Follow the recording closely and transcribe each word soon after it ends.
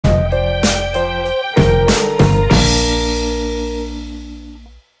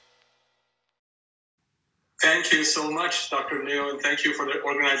Thank you so much, Dr. Neil, and thank you for the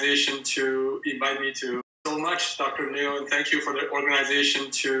organization to invite me to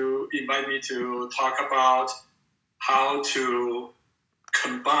talk about how to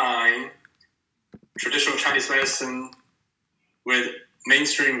combine traditional Chinese medicine with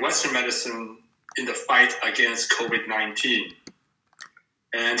mainstream Western medicine in the fight against COVID-19.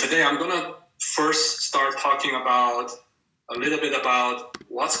 And today I'm going to first start talking about a little bit about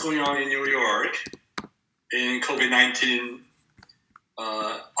what's going on in New York in COVID-19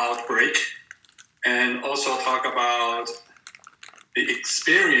 outbreak, and also talk about the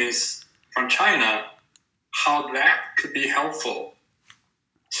experience from China, how that could be helpful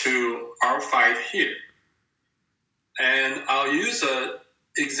to our fight here. And I'll use an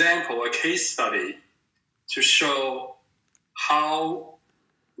example, a case study, to show how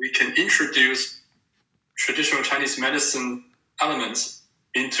we can introduce traditional Chinese medicine elements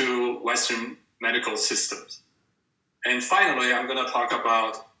into Western medical systems. And finally, I'm going to talk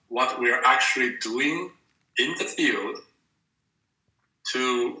about what we're actually doing in the field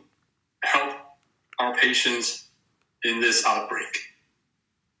to help our patients in this outbreak.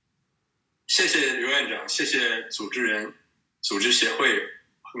 谢谢刘院长，谢谢组织协会，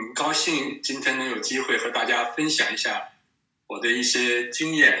很高兴今天能有机会和大家分享一下我的一些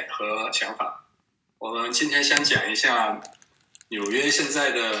经验和想法。我们今天先讲一下纽约现在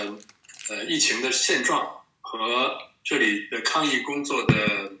的疫情的现状和这里的抗疫工作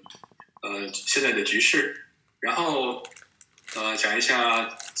的现在的局势，然后讲一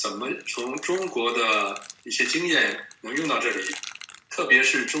下怎么从中国的一些经验能用到这里，特别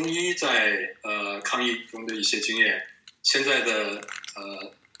是中医在抗疫中的一些经验，现在的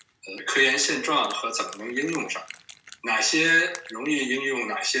科研现状和怎么能应用上，哪些容易应用，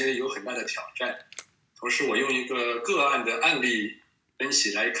哪些有很大的挑战。同时我用一个个案的案例分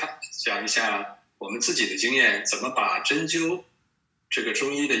析来讲一下我们自己的经验，怎么把针灸这个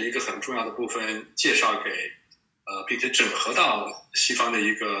中医的一个很重要的部分介绍给并且整合到西方的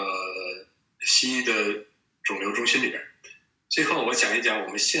一个西医的肿瘤中心里边。最后我讲一讲我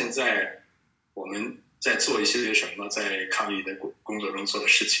们现在在做一些什么在抗疫的工作中做的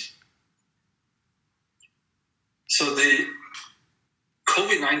事情。So the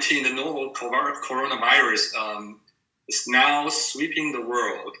COVID-19, the novel coronavirus, is now sweeping the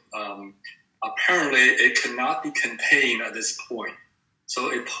world. Apparently, it cannot be contained at this point. So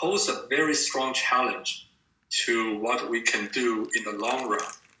it poses a very strong challenge to what we can do in the long run.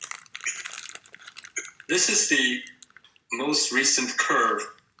 This is the most recent curve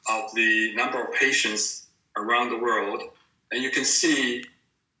of the number of patients around the world. And you can see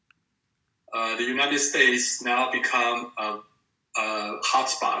the United States now become a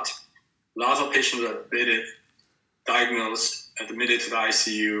hotspot. Lots of patients are admitted, diagnosed, admitted to the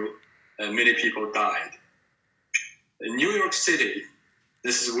ICU, and many people died. In New York City,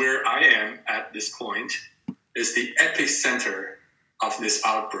 this is where I am at this point, is the epicenter of this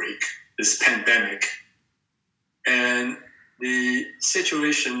outbreak, this pandemic. And the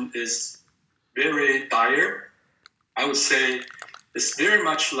situation is very dire. I would say it's very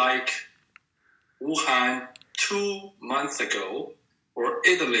much like Wuhan 2 months ago or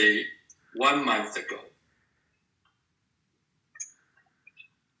Italy 1 month ago.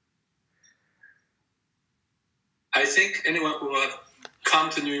 I think anyone who have come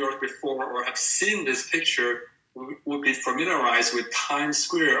to New York before or have seen this picture would be familiarized with Times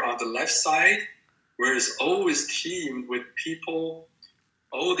Square on the left side, where it's always teamed with people,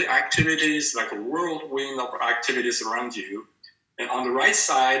 all the activities, like a whirlwind of activities around you. And on the right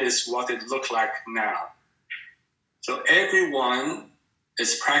side is what it looks like now. So everyone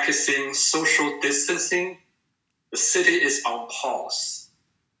is practicing social distancing. The city is on pause.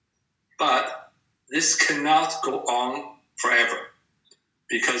 But this cannot go on forever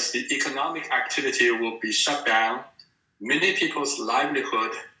because the economic activity will be shut down. Many people's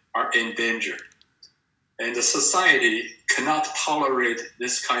livelihood are in danger. And the society cannot tolerate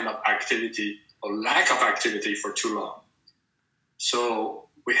this kind of activity or lack of activity for too long. So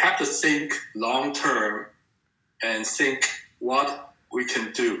we have to think long term and think what we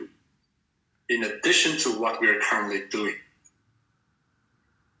can do in addition to what we are currently doing.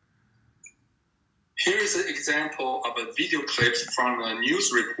 Here's an example of a video clip from a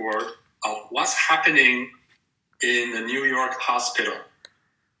news report of what's happening in the New York hospital.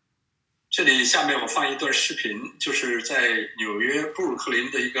 这里下面我放一段视频，就是在纽约布鲁克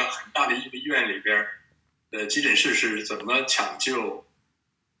林的一个很大的一个医院里边的急诊室是怎么抢救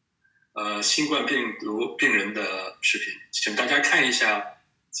新冠病毒病人的视频，请大家看一下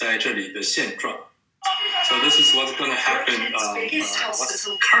在这里的现状。So this is what's going to happen, what's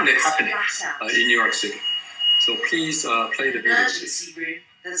currently happening in New York City. So please play the video. Emergency room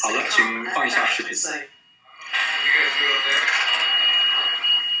that's become a battle zone.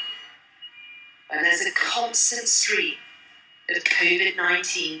 And there's a constant stream of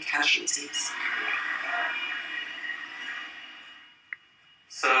COVID-19 casualties.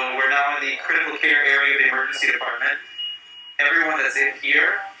 So we're now in the critical care area of the emergency department. Everyone that's in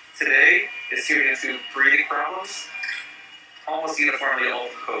here today is here due to breathing problems, almost uniformly all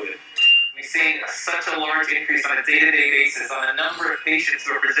from COVID. We've seen such a large increase on a day-to-day basis on the number of patients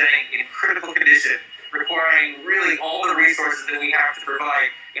who are presenting in critical condition, requiring really all the resources that we have to provide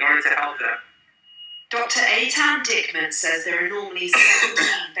in order to help them. Dr. Eitan Dickman says there are normally 17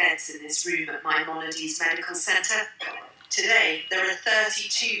 beds in this room at Maimonides Medical Center. Today, there are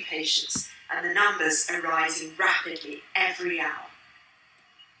 32 patients, and the numbers are rising rapidly every hour.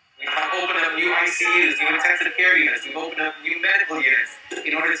 We have opened up new ICUs, new intensive care units. We've opened up new medical units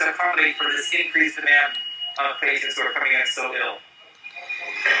in order to accommodate for this increased demand of patients who are coming in so ill.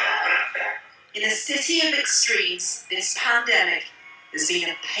 In a city of extremes, this pandemic has been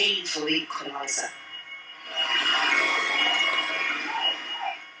a painful equalizer.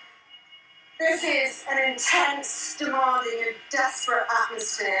 This is an intense, demanding and desperate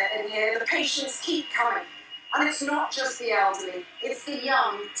atmosphere in here. The patients keep coming. And it's not just the elderly, it's the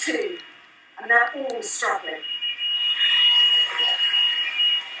young too. And they're all struggling.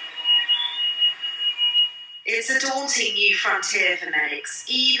 It's a daunting new frontier for medics,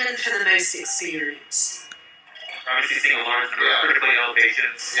 even for the most experienced. Obviously seeing a large number of critically ill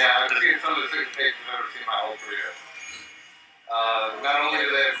patients. Yeah, I've seen some of the sickest patients I've ever seen my whole career. Not only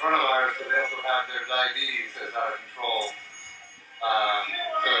do they have coronavirus, but they also have their diabetes that's out of control.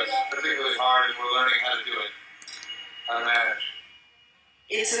 So it's particularly hard, and we're learning how to do it, how to manage.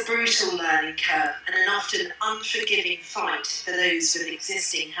 It's a brutal learning curve and an often unforgiving fight for those with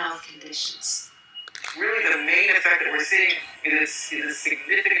existing health conditions. Really the main effect that we're seeing is a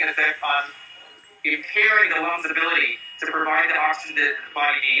significant effect on impairing the lungs' ability to provide the oxygen that the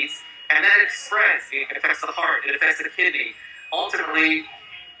body needs, and then it spreads. It affects the heart, it affects the kidney. Ultimately,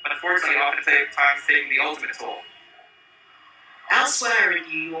 unfortunately, oftentimes taking the ultimate toll. Elsewhere in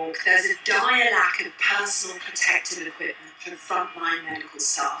New York, there's a dire lack of personal protective equipment for frontline medical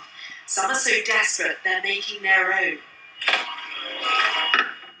staff. Some are so desperate they're making their own.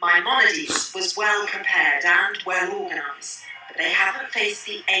 Maimonides was well prepared and well organised, but they haven't faced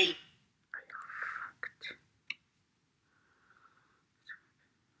the aid.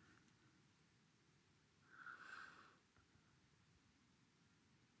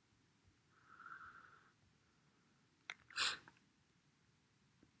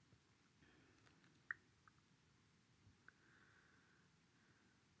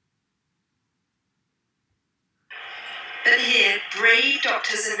 But here, brave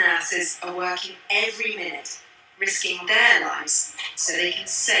doctors and nurses are working every minute, risking their lives so they can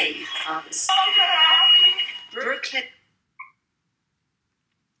save others. Brooklyn.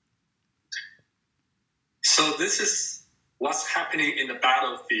 So this is what's happening in the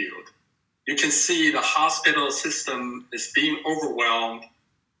battlefield. You can see the hospital system is being overwhelmed.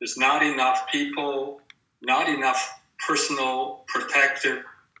 There's not enough people, not enough personal protective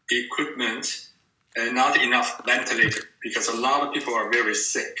equipment, and not enough ventilator because a lot of people are very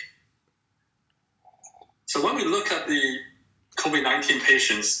sick. So when we look at the COVID-19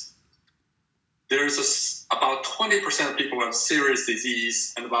 patients, there's about 20% of people who have serious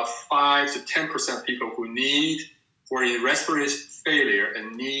disease and about 5 to 10% of people who are in respiratory failure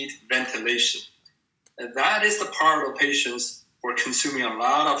and need ventilation. And that is the part of patients who are consuming a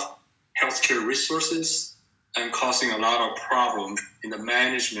lot of healthcare resources and causing a lot of problems in the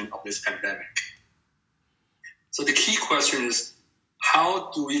management of this pandemic. So the key question is,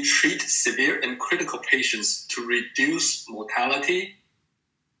 how do we treat severe and critical patients to reduce mortality?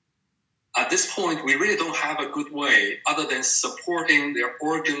 At this point, we really don't have a good way other than supporting their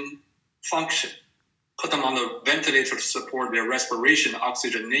organ function, put them on the ventilator to support their respiration,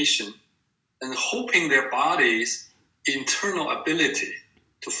 oxygenation, and hoping their body's internal ability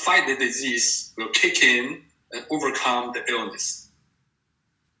to fight the disease will kick in and overcome the illness.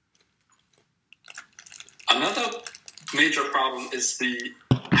 Another major problem is the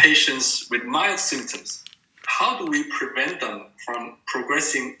patients with mild symptoms. How do we prevent them from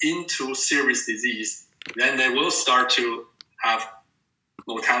progressing into serious disease? Then they will start to have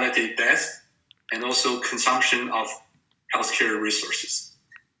mortality, death, and also consumption of healthcare resources.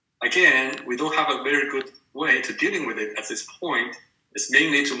 Again, we don't have a very good way to dealing with it at this point. It's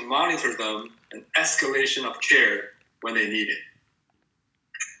mainly to monitor them and escalation of care when they need it.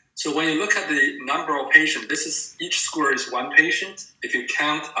 So when you look at the number of patients, each square is one patient. If you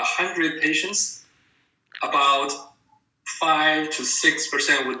count 100 patients, about 5 to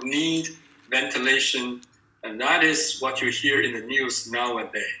 6% would need ventilation, and that is what you hear in the news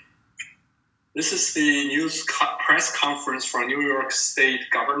nowadays. This is the news press conference from New York State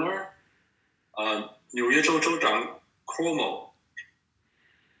Governor, 纽约州州长 Cuomo.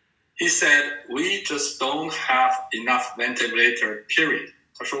 He said, we just don't have enough ventilator, period.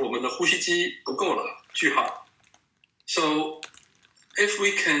 他说我们的呼吸机不够了，句号。So, if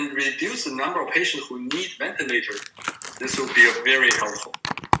we can reduce the number of patients who need ventilator, this will be very helpful.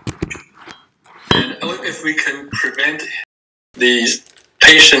 And if we can prevent these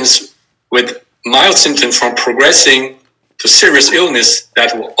patients with mild symptoms from progressing to serious illness,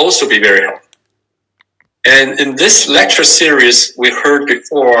 that will also be very helpful. And in this lecture series, we heard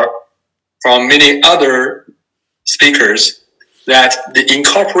before from many other speakers that the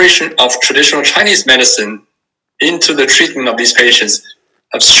incorporation of traditional Chinese medicine into the treatment of these patients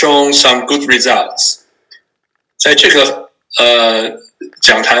have shown some good results. 在这个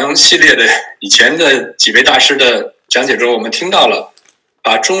讲坛系列的以前的几位大师的讲解中，我们听到了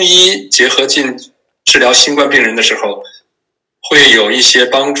把中医结合进治疗新冠病人的时候，会有一些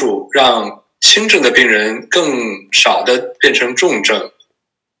帮助，让轻症的病人更少的变成重症，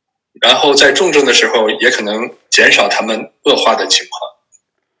然后在重症的时候也可能减少他们恶化的情况。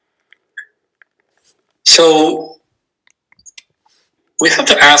So we have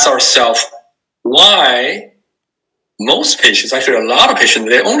to ask ourselves why most patients, actually a lot of patients,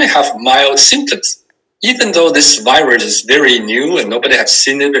 they only have mild symptoms, even though this virus is very new and nobody has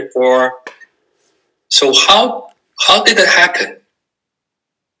seen it before. So how did that happen?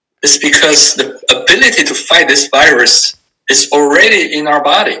 It's because the ability to fight this virus is already in our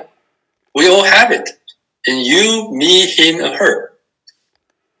body. We all have it. In you, me, him, and her.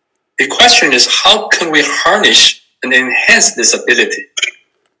 The question is, how can we harness and enhance this ability?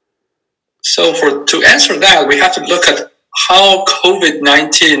 So to answer that, we have to look at how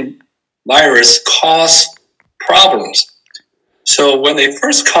COVID-19 virus cause problems. So when they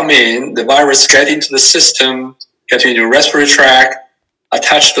first come in, the virus get into the system, get into the respiratory tract,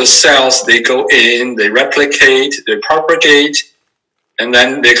 attach to the cells, they go in, they replicate, they propagate, and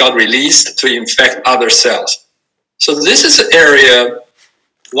then they got released to infect other cells. So this is an area,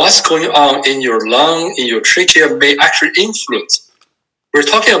 what's going on in your lung, in your trachea may actually influence. We're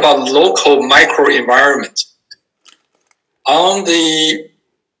talking about local microenvironment. On the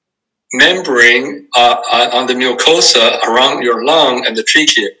membrane, on the mucosa around your lung and the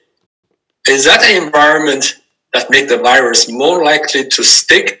trachea, is that an environment that make the virus more likely to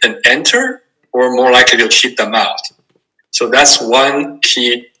stick and enter or more likely to keep them out? So that's one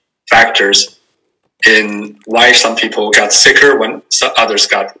key factors in why some people got sicker when some others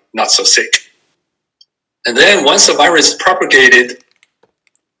got not so sick. And then once the virus is propagated,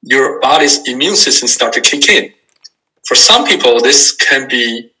 your body's immune system starts to kick in. For some people, this can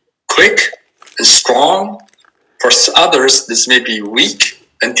be quick and strong. For others, this may be weak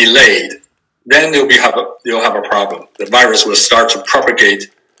and delayed. Then you'll have a problem. The virus will start to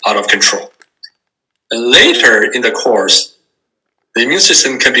propagate out of control. And later in the course, the immune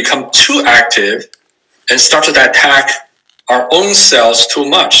system can become too active and start to attack our own cells too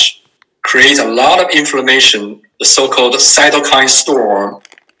much, create a lot of inflammation, the so-called cytokine storm,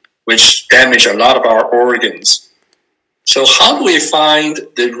 which damage a lot of our organs. So how do we find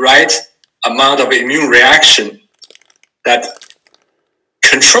the right amount of immune reaction that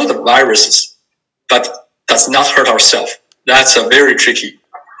control the viruses, but does not hurt ourselves? That's a very tricky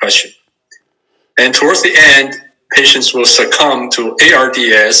question. And towards the end, patients will succumb to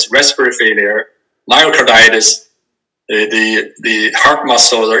ARDS, respiratory failure, myocarditis, the heart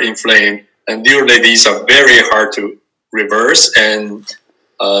muscles are inflamed, and usually these are very hard to reverse, and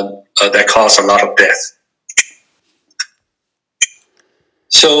that cause a lot of death.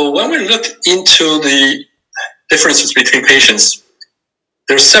 So when we look into the differences between patients,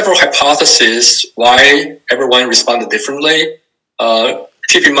 there are several hypotheses why everyone responded differently.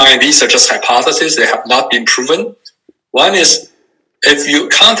 Keep in mind, these are just hypotheses. They have not been proven. One is, if you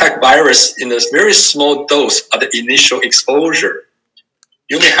contact virus in a very small dose of the initial exposure,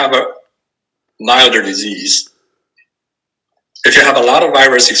 you may have a milder disease. If you have a lot of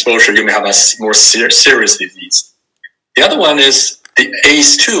virus exposure, you may have a more serious disease. The other one is the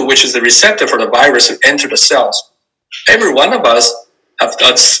ACE2, which is the receptor for the virus to enter the cells. Every one of us have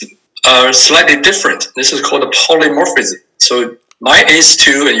slightly different. This is called a polymorphism. So my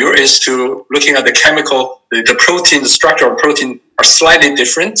ACE2 and your ACE2, looking at the chemical, the protein, the structure of protein are slightly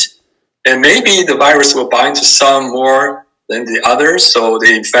different. And maybe the virus will bind to some more than the others, so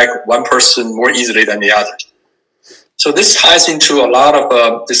they infect one person more easily than the other. So this ties into a lot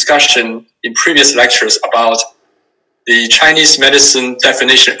of discussion in previous lectures about the Chinese medicine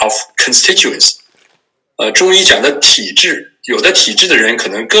definition of constituents. 中医讲的体质，有的体质的人可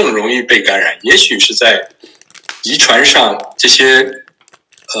能更容易被感染，也许是在遗传上这些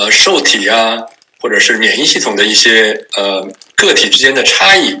受体啊，或者是免疫系统的一些个体之间的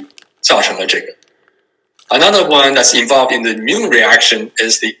差异造成了这个。Another one that's involved in the immune reaction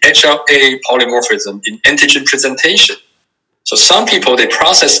is the HLA polymorphism in antigen presentation. So some people, they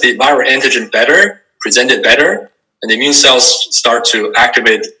process the viral antigen better, present it better, and the immune cells start to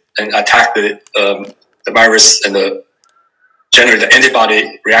activate and attack the virus and generate the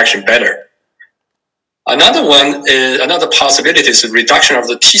antibody reaction better. Another possibility is the reduction of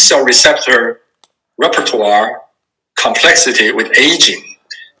the T cell receptor repertoire complexity with aging.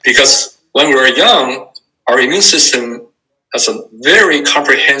 Because when we're young, our immune system has a very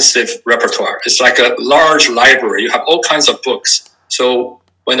comprehensive repertoire. It's like a large library. You have all kinds of books. So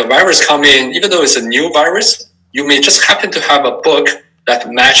when the virus comes in, even though it's a new virus, you may just happen to have a book that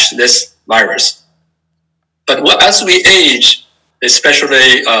matches this virus. But as we age,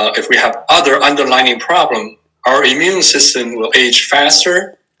 especially if we have other underlying problem, our immune system will age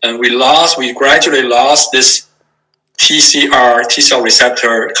faster, and we gradually lost this TCR, T cell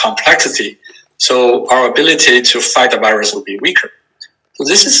receptor complexity. So our ability to fight the virus will be weaker. So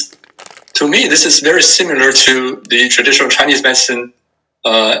to me, this is very similar to the traditional Chinese medicine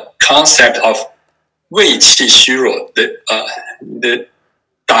concept of 卫气虚弱的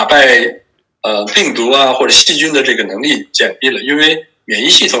打败病毒啊或者细菌的这个能力减低了，因为免疫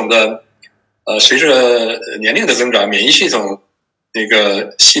系统的随着年龄的增长，免疫系统那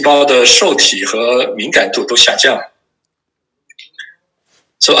个细胞的受体和敏感度都下降了。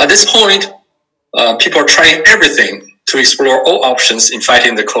So at this point, people are trying everything to explore all options in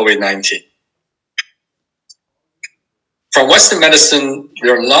fighting the COVID-19. From Western medicine,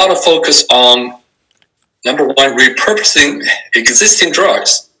 there are a lot of focus on, number one, repurposing existing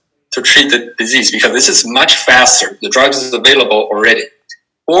drugs to treat the disease, because this is much faster. The drug is available already.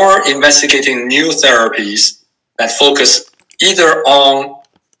 Or investigating new therapies that focus either on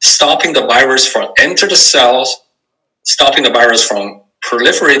stopping the virus from entering the cells, stopping the virus from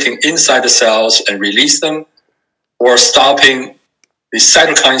proliferating inside the cells and release them, or stopping the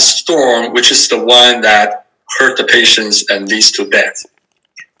cytokine storm, which is the one that hurt the patients and leads to death.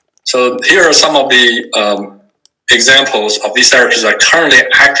 So here are some of the examples of these therapies that are currently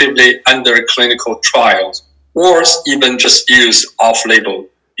actively under clinical trials, or even just used off-label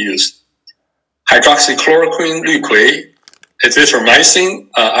use. Hydroxychloroquine, 氯喹, azithromycin,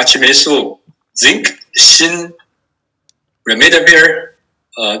 阿奇霉素, zinc, 锌, remdesivir,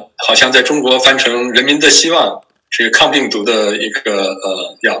 好像在中国翻成人民的希望，是一个抗病毒的一个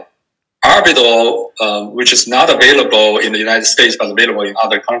药。Arbidol, which is not available in the United States but available in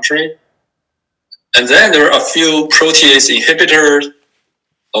other countries. And then there are a few protease inhibitors,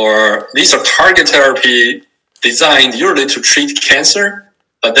 or these are target therapy designed usually to treat cancer,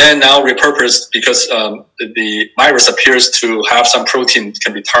 but then now repurposed because the virus appears to have some protein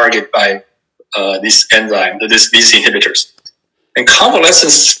can be targeted by this enzyme, these inhibitors. And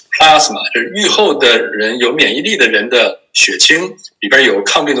convalescent plasma, 就是愈后的人有免疫力的人的血清里边有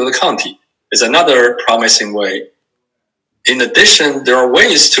抗病毒的抗体 is another promising way. In addition, there are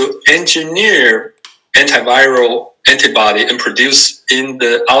ways to engineer antiviral antibody and produce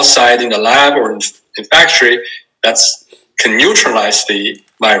outside in the lab or in factory that can neutralize the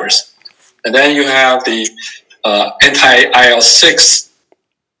virus. And then you have the anti-IL-6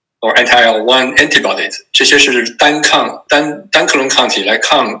 or anti-IL-1 antibodies. 这些是单克隆抗体来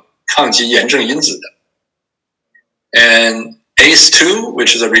抗击炎症因子的。And ACE2,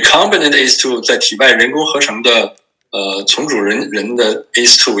 which is a recombinant ACE2, 在体外人工合成的重组人的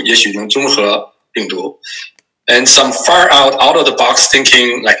ACE2 也许能中和病毒。And some far out of the box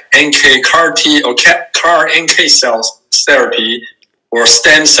thinking like NK CAR T or CAR NK cells therapy or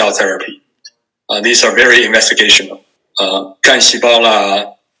stem cell therapy. These are very investigational. 干细胞啦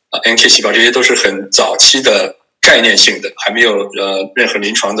，NK 细胞这些都是很早期的概念性的，还没有任何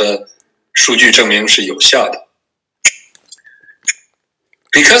临床的数据证明是有效的。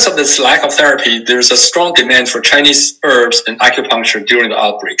Because of this lack of therapy, there's a strong demand for Chinese herbs and acupuncture during the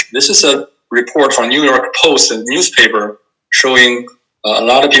outbreak. This is a report from New York Post, a newspaper, showing a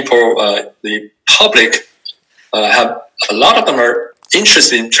lot of people, the public, have a lot of them are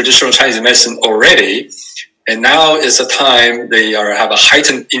interested in traditional Chinese medicine already, and now is a time they have a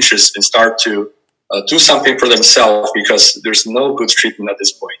heightened interest and start to do something for themselves because there's no good treatment at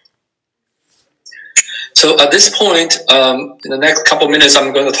this point. So at this point, in the next couple of minutes,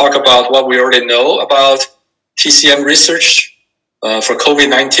 I'm going to talk about what we already know about TCM research for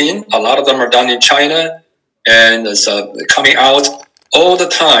COVID-19. A lot of them are done in China, and it's coming out all the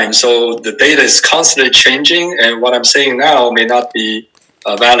time. So the data is constantly changing, and what I'm saying now may not be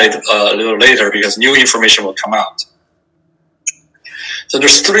valid a little later because new information will come out. So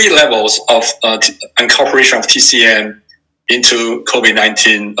there's 3 levels of incorporation of TCM into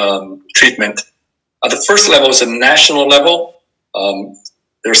COVID-19 treatment. The first level is a national level.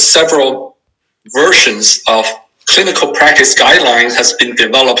 There are several versions of clinical practice guidelines has been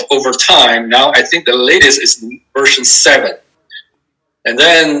developed over time. Now I think the latest is version 7. And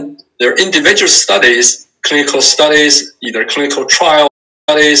then there are individual studies, clinical studies, either clinical trial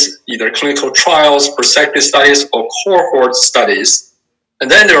studies, either clinical trials, prospective studies, or cohort studies. And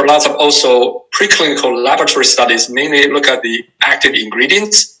then there are lots of also preclinical laboratory studies, mainly look at the active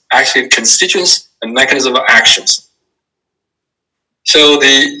ingredients, active constituents, and mechanism of actions. So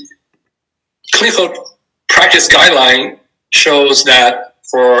the clinical practice guideline shows that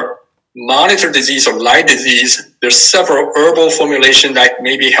for monitor disease or light disease, there's several herbal formulations that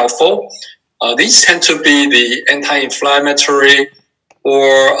may be helpful. These tend to be the anti-inflammatory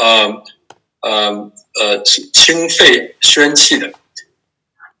or 清肺宣气的.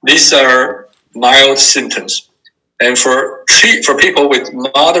 These are mild symptoms. And for people with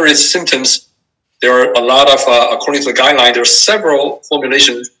moderate symptoms, there are a lot of, according to the guideline, there are several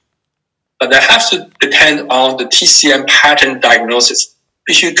formulations, but that has to depend on the TCM pattern diagnosis.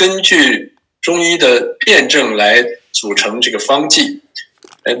 必须根据中医的辩证来组成这个方剂.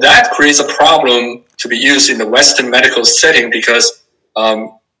 And that creates a problem to be used in the Western medical setting because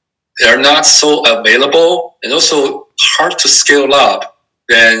they're not so available and also hard to scale up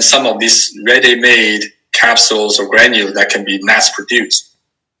than some of these ready-made capsules or granules that can be mass-produced.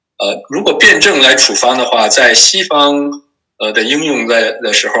 如果辩证来处方的话，在西方的应用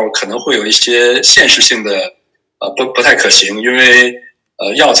的时候，可能会有一些现实性的不太可行，因为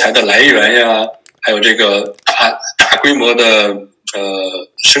药材的来源呀，还有这个大规模的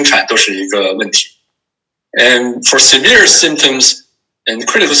生产都是一个问题。And for severe symptoms and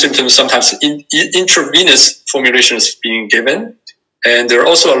critical symptoms, sometimes intravenous formulation is being given, and there are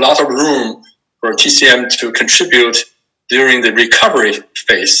also a lot of room for TCM to contribute during the recovery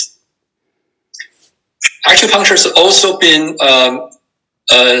phase. Acupuncture has also been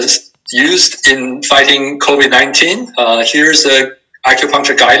used in fighting COVID-19. Here's a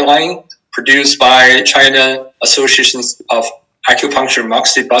acupuncture guideline produced by China Association of Acupuncture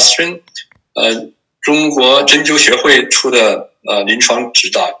Moxibustion, 中国针灸学会出的临床指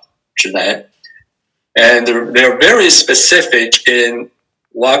南. And they're very specific in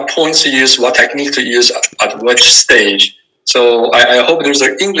what points to use, what technique to use at which stage. So I hope there's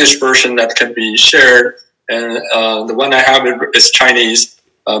an English version that can be shared, and the one I have is Chinese,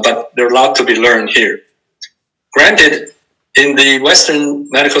 but there's a lot to be learned here. Granted, in the Western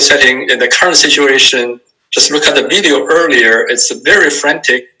medical setting, in the current situation, just look at the video earlier, it's very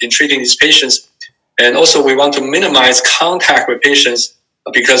frantic in treating these patients. And also we want to minimize contact with patients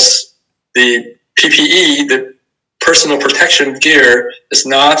because the PPE, the personal protection gear, is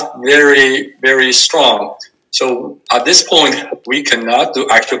not very, very strong. So at this point, we cannot do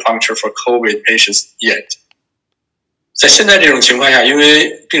acupuncture for COVID patients yet. 在现在这种情况下，因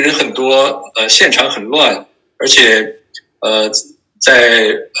为病人很多，现场很乱，而且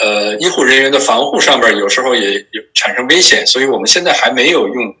在医护人员的防护上面有时候也有产生危险，所以我们现在还没有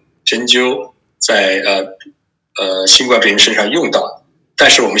用针灸在新冠病人身上用到，但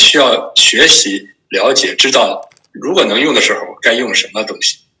是我们需要学习、了解、知道，如果能用的时候该用什么东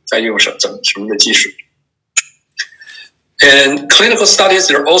西，该用什么的技术。And clinical studies,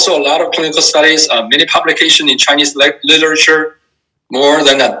 there are also a lot of clinical studies, many publications in Chinese literature, more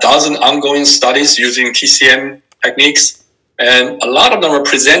than a dozen ongoing studies using TCM techniques. And a lot of them are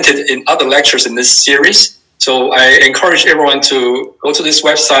presented in other lectures in this series. So I encourage everyone to go to this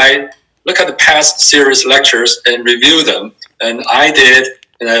website, look at the past series lectures and review them. And I did,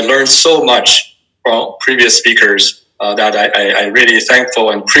 and I learned so much from previous speakers that I really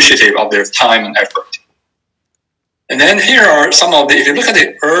thankful and appreciative of their time and effort. And then here are some of the, if you look at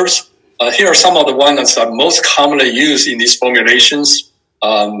the herbs, here are some of the ones that are most commonly used in these formulations.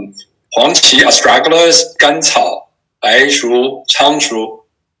 黄芪 astragalus, 甘草 白术 苍术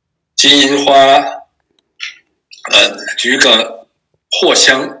金银花 桔梗 藿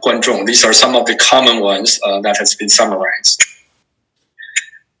香 关仲. These are some of the common ones that has been summarized.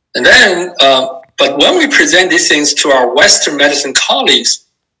 And then, but when we present these things to our Western medicine colleagues,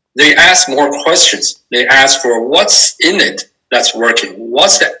 they ask more questions. They ask for what's in it that's working.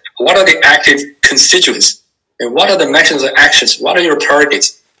 What are the active constituents? And what are the mechanisms of actions? What are your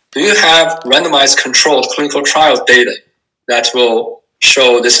targets? do you have randomized controlled clinical trial data that will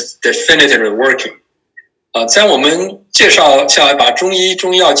show this is definitively working? 在我们介绍下来把中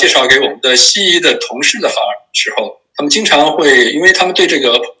药介绍给我们的西医的同事的时候，他们经常会，因为他们对这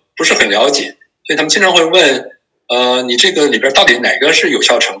个不是很了解，所以他们经常会问，你这个里边到底哪个是有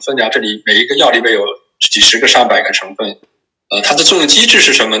效成分呀？这里每一个药里边有几十个、上百个成分，它的作用机制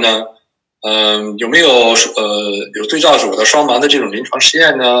是什么呢？有没有有对照组的双盲的这种临床实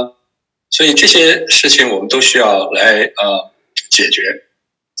验呢？所以这些事情我们都需要来解决。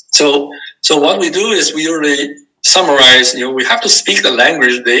So what we do is we usually summarize, we have to speak the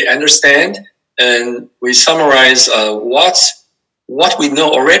language they understand, and we summarize what we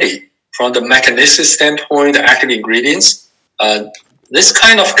know already from the mechanistic standpoint, the active ingredients. This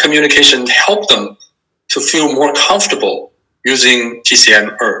kind of communication helps them to feel more comfortable using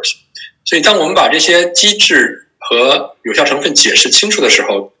TCM herbs. 所以当我们把这些机制和有效成分解释清楚的时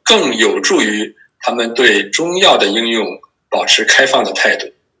候，更有助于他们对中药的应用保持开放的态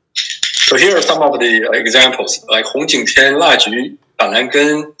度。So here are some of the examples, like 红景天、蜡菊、板蓝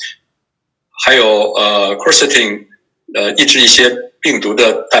根，还有quercetin， 抑制一些病毒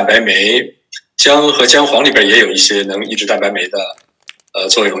的蛋白酶。姜和姜黄里边也有一些能抑制蛋白酶的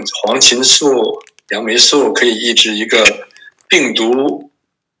作用。黄芩素、杨梅素可以抑制一个病毒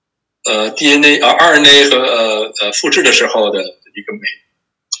DNA RNA 和复制的时候的一个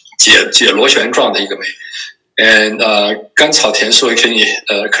酶，解螺旋状的一个酶。甘草甜素也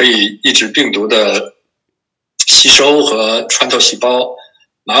可以抑制病毒的吸收和穿透细胞。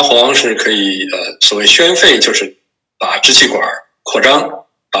麻黄是可以所谓宣肺，就是把支气管扩张，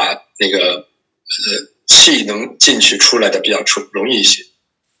把那个气能进去出来的比较容易一些。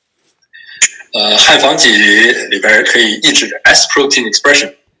汉方剂里边可以抑制 S protein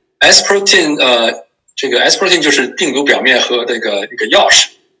expression。S protein 这个 S protein 就是病毒表面和那个钥匙。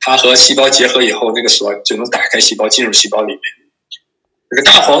它和细胞结合以后，那个锁就能打开细胞，进入细胞里面。这个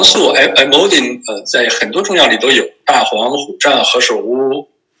大黄素 amodin 在很多中药里都有，大黄、虎杖、何首乌、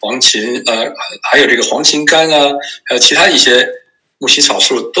黄芩还有这个黄芩苷啊，还有其他一些木犀草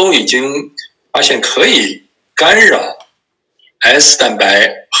素都已经发现可以干扰 S 蛋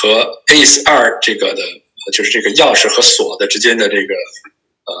白和 ACE2 这个的，就是这个钥匙和锁的之间的这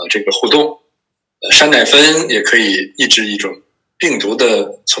个互动。山乃酚也可以抑制一种病毒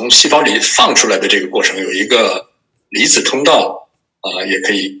的从细胞里放出来的这个过程，有一个离子通道也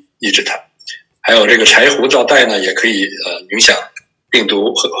可以抑制它。还有这个柴胡皂带呢，也可以影响病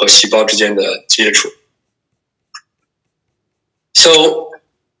毒和细胞之间的接触。So,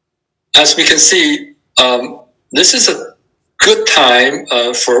 as we can see, this is a good time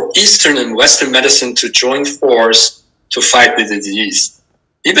for Eastern and Western medicine to join force to fight the disease.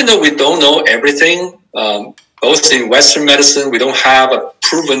 Even though we don't know everything, both in Western medicine, we don't have a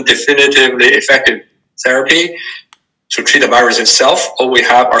proven definitively effective therapy to treat the virus itself. All we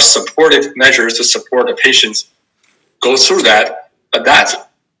have are supportive measures to support the patients go through that, but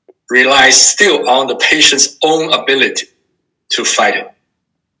that relies still on the patient's own ability to fight it.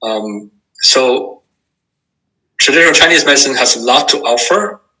 So traditional Chinese medicine has a lot to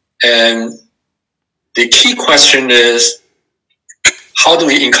offer, and the key question is, how do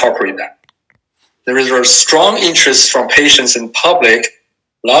we incorporate that? There is a strong interest from patients and public,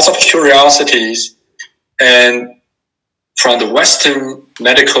 lots of curiosities, and from the Western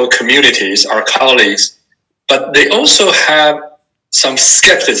medical communities, our colleagues, but they also have some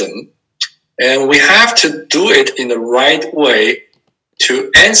skepticism, and we have to do it in the right way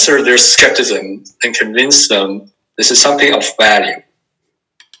to answer their skepticism and convince them this is something of value.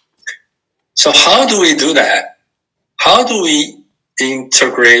 So how do we do that? How do we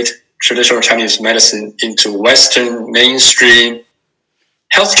integrate traditional Chinese medicine into Western mainstream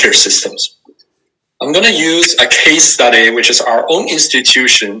healthcare systems? I'm going to use a case study, which is our own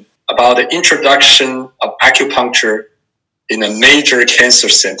institution, about the introduction of acupuncture in a major cancer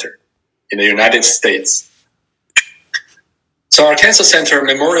center in the United States. So our cancer center,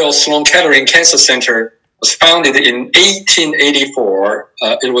 Memorial Sloan Kettering Cancer Center, was founded in 1884.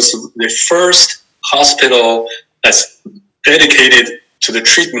 It was the first hospital that's dedicated to the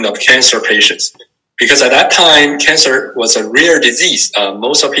treatment of cancer patients. Because at that time, cancer was a rare disease.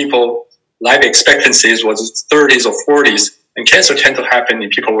 Most of people, life expectancies was 30s or 40s, and cancer tend to happen in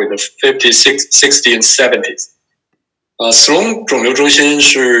people with the 50s, 60s, and 70s. 斯隆肿瘤中心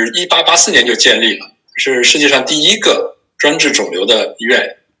是1884年就建立了，是世界上第一个专治肿瘤的医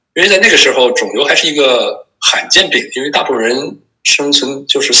院。因为在那个时候，肿瘤还是一个罕见病，因为大部分人生存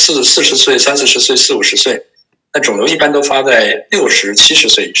就是40岁、30岁、40-50岁。那肿瘤一般都发在60、70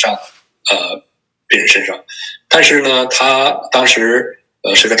岁以上病人身上，但是呢，他当时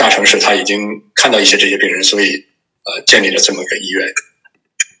是个大城市，他已经看到一些这些病人，所以建立了这么个医院。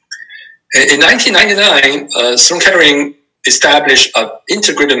In 1999, Sloan Kettering established an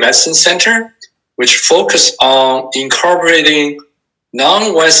integrated medicine center which focused on incorporating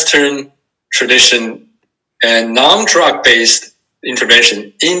non-Western tradition and non-drug-based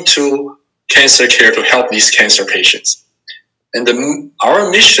intervention into cancer care to help these cancer patients. And our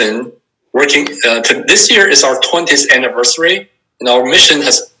mission, this year is our 20th anniversary, and our mission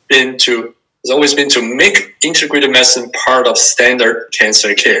has always been to make integrated medicine part of standard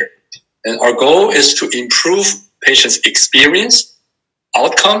cancer care. And our goal is to improve patients' experience,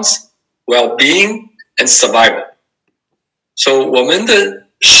 outcomes, well-being, and survival. So 我们的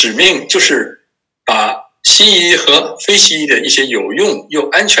使命就是把西医和非西医的一些有用又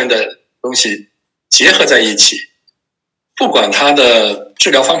安全的东西结合在一起，不管它的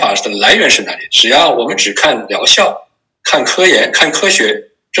治疗方法的来源是哪里，只要我们只看疗效、看科研、看科学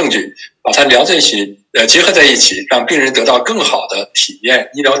证据，把它聊在一起，结合在一起，让病人得到更好的体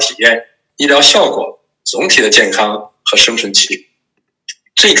验、医疗体验、医疗效果、总体的健康和生存期。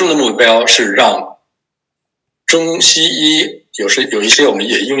最终的目标是让中西医有一些我们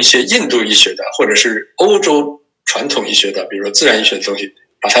也用一些印度医学的，或者是欧洲传统医学的，比如说自然医学的东西，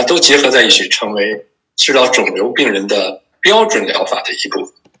把它都结合在一起，成为治疗肿瘤病人的标准疗法的一部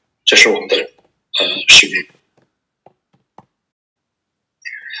分。这是我们的使命。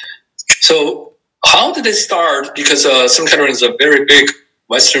So how did it start? Because Sloan Kettering is a very big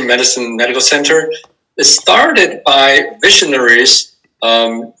Western medicine medical center. It started by visionaries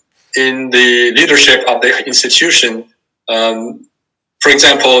in the leadership of the institution. For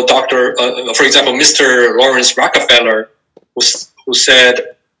example, Mr. Lawrence Rockefeller, who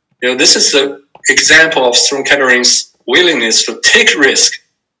said, this is the example of Sloan Kettering's willingness to take risk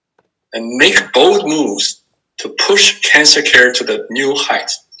and make bold moves to push cancer care to the new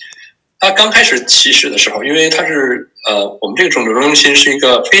heights. 他刚开始起始的时候，因为他是我们这个肿瘤中心是一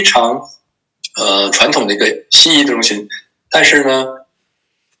个非常传统的一个西医的中心，但是呢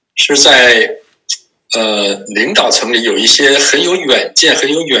是在领导层里有一些很有远见、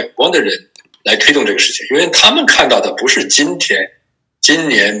很有远光的人来推动这个事情，因为他们看到的不是今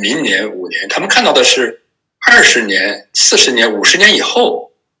年、明年、5年，他们看到的是20年、40年、50年以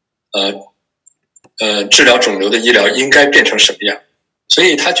后，治疗肿瘤的医疗应该变成什么样。所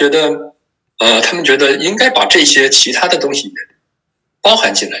以他们觉得应该把这些其他的东西也包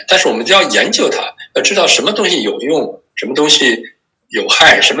含进来，但是我们就要研究它，要知道什么东西有用，什么东西有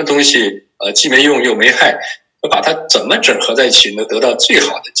害，什么东西既没用又没害，要把它怎么整合在一起呢？得到最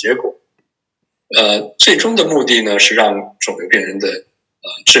好的结果。最终的目的呢是让肿瘤病人的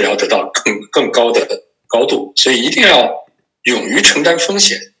治疗得到更高的高度，所以一定要勇于承担风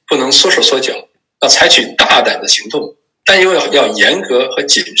险，不能缩手缩脚，要采取大胆的行动，但又要严格和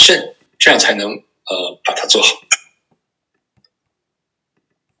谨慎，这样才能把它做好。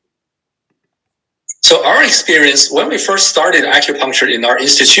So our experience when we first started acupuncture in our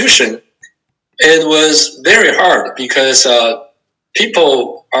institution, it was very hard because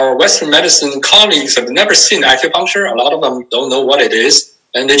our Western medicine colleagues have never seen acupuncture. A lot of them don't know what it is,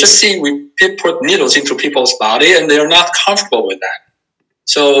 and they just see we put needles into people's body, and they are not comfortable with that.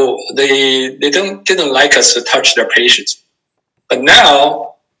 So they didn't like us to touch their patients. But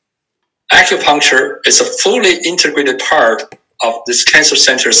now, acupuncture is a fully integrated part of this cancer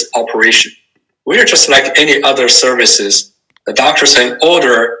center's operation. We are just like any other services. The doctors can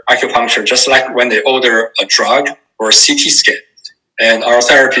order acupuncture just like when they order a drug or a CT scan. And our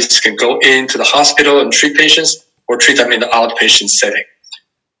therapists can go into the hospital and treat patients or treat them in the outpatient setting.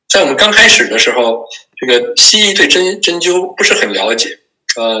 在我们刚开始的时候，这个西医对针灸不是很了解，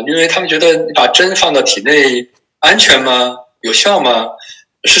因为他们觉得你把针放到体内安全吗？有效吗？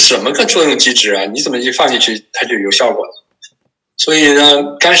是什么个作用机制啊？你怎么一放进去它就有效果了？所以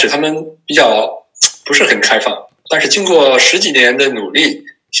呢，刚开始他们比较不是很开放，但是经过10几年的努力，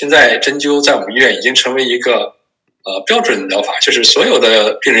现在针灸在我们医院已经成为一个标准疗法，就是所有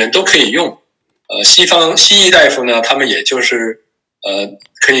的病人都可以用。西医大夫呢，他们也就是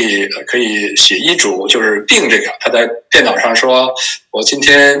可以写医嘱，就是定这个，他在电脑上说，我今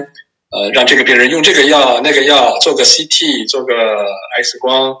天让这个病人用这个药那个药，做个 CT， 做个 X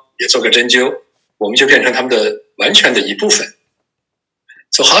光，也做个针灸，我们就变成他们的完全的一部分。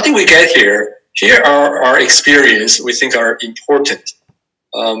So how did we get here? Here are our experience we think are important.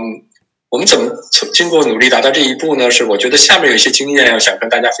 我们怎么经过努力达到这一步呢？是我觉得下面有一些经验要想跟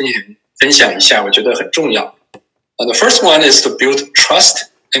大家分享一下，我觉得很重要。The first one is to build trust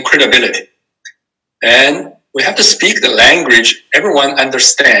and credibility. And we have to speak the language everyone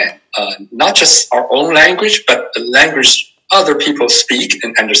understands, not just our own language, but the language other people speak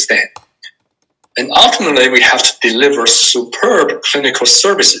and understand. And ultimately, we have to deliver superb clinical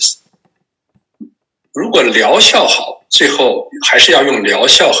services. 如果疗效好，最后还是要用疗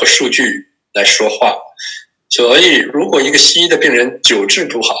效和数据来说话。所以，如果一个西医的病人久治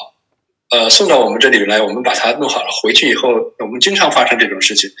不好，送到我们这里来，我们把他弄好了，回去以后，我们经常发生这种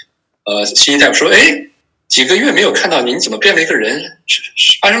事情。西医大夫说：“哎，几个月没有看到您，怎么变了一个人？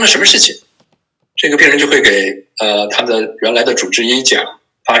发生了什么事情？”这个病人就会给他的原来的主治医讲，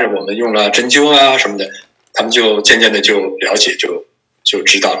发现我们用了针灸啊什么的，他们就渐渐的就了解，就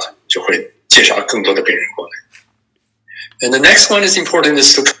知道了，就会介绍更多的病人过来。And the next one is important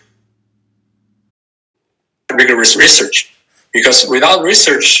is to rigorous research, because without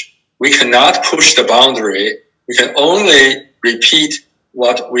research, we cannot push the boundary. We can only repeat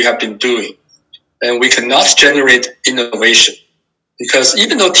what we have been doing, and we cannot generate innovation. Because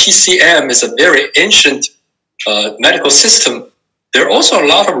even though TCM is a very ancient medical system, there are also a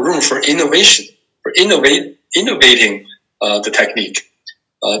lot of room for innovation, for innovating the technique.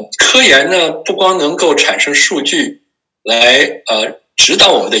 科研呢，不光能够产生数据来指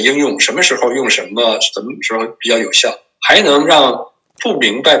导我们的应用，什么时候用什么，什么时候比较有效，还能让不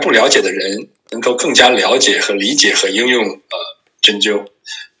明白、不了解的人能够更加了解和理解和应用针灸。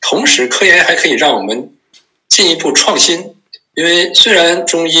同时，科研还可以让我们进一步创新。因为虽然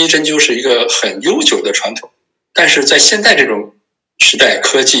中医针灸是一个很悠久的传统，但是在现在这种时代，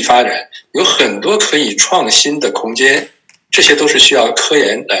科技发展有很多可以创新的空间，这些都是需要科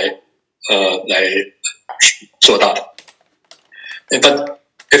研来做到的。But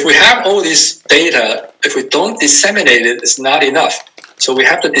if we have all this data, if we don't disseminate it, it's not enough. So we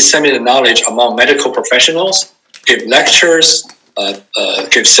have to disseminate knowledge among medical professionals, give lectures,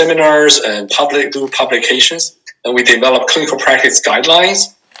 give seminars, and do publications. And we develop clinical practice guidelines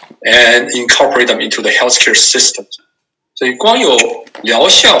and incorporate them into the healthcare system. 所以光有疗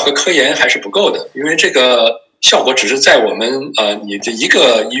效和科研还是不够的，因为这个效果只是在我们你的一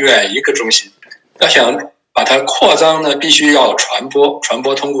个医院一个中心，要想把它扩张呢，必须要传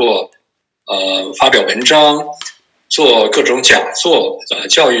播通过发表文章，做各种讲座，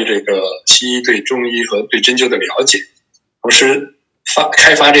教育这个西医对中医和对针灸的了解，同时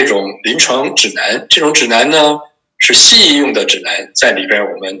开发这种临床指南，这种指南呢是西医用的指南，在里边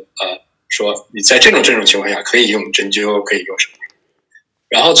我们说你在这种情况下可以用针灸，可以用什么，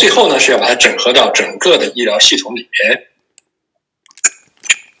然后最后呢是要把它整合到整个的医疗系统里边。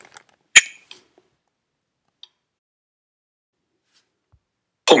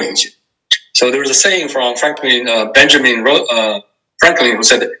透明性。So there was a saying from Benjamin Franklin who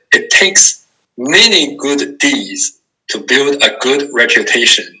said, "It takes many good deeds to build a good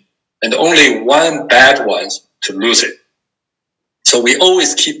reputation, and only one bad one to lose it." So we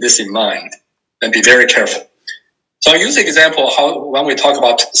always keep this in mind and be very careful. So I'll use the example when we talking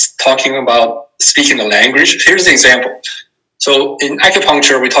about speaking the language. Here's the example. So in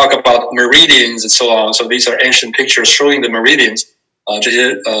acupuncture, we talk about meridians and so on. So these are ancient pictures showing the meridians. 这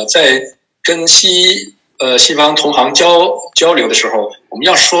些在跟西方同行交流的时候，我们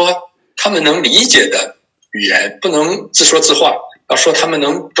要说他们能理解的语言，不能自说自话，要说他们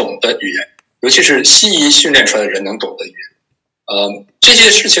能懂的语言，尤其是西医训练出来的人能懂的语言。这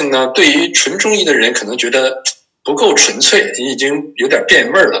些事情呢，对于纯中医的人可能觉得不够纯粹，已经有点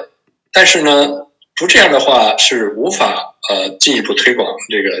变味了。但是呢，不这样的话是无法进一步推广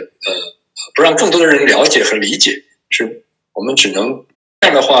这个不让更多的人了解和理解，是我们只能这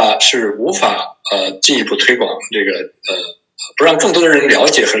样的话是无法进一步推广这个不让更多的人了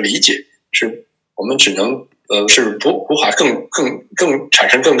解和理解，是我们只能是无法更产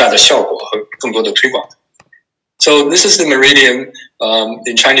生更大的效果和更多的推广。So this is the meridian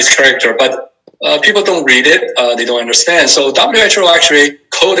in Chinese character, but people don't read it, they don't understand. So WHO actually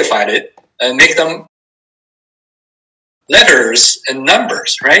codified it and make them letters and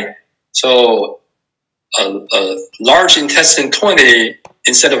numbers, right? So large intestine 20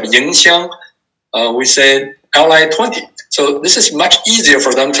 instead of yin xiang, we said LI 20. So this is much easier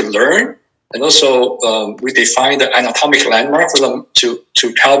for them to learn, and also we define the anatomic landmark for them to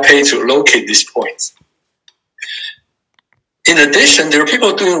palpate, to locate these points. In addition, there are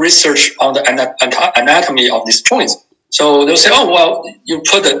people doing research on the anatomy of these points. So they'll say, "Oh, well, you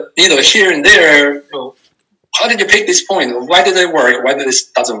put the needle here and there. How did you pick this point? Why did it work? Why did this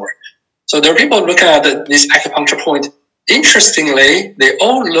doesn't work?" So there are people looking at this acupuncture point. Interestingly, they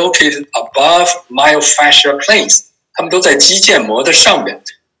all located above myofascial planes. 他们都在肌腱膜的上面。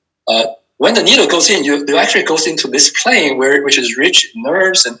When the needle goes in, it actually goes into this plane which is rich in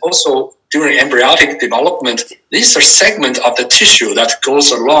nerves, and also during embryonic development, these are segments of the tissue that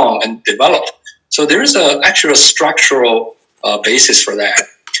goes along and develop. So there is actually a structural basis for that.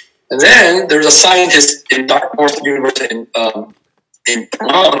 And then there's a scientist in Dartmouth University in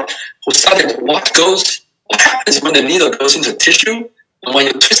Vermont who studied what happens when the needle goes into tissue and when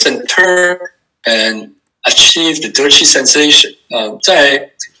you twist and turn and achieve the dirty sensation.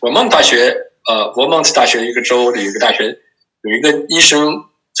 在Vermont 大学，Vermont 大学一个州的一个大学，有一个医生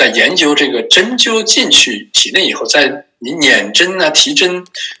在研究这个针灸进去体内以后，在你捻针啊、提针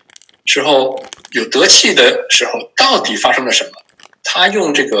之后有得气的时候，到底发生了什么？他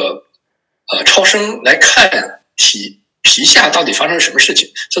用这个超声来看皮下到底发生了什么事情。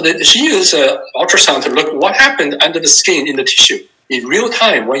So she used ultrasound to look what happened under the skin in the tissue in real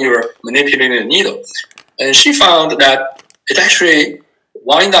time when you're manipulating the needle. And she found that it actually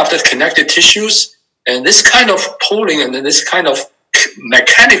wind up the connected tissues, and this kind of pulling and this kind of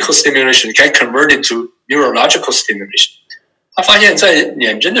mechanical stimulation get converted to neurological stimulation. 他发现在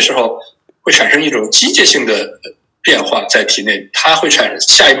捻针的时候会产生一种机械性的变化在体内，它会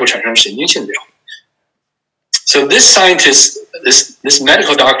下一步产生神经性变化。So this scientist, this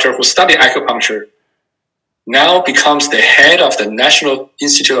medical doctor who studied acupuncture, now becomes the head of the National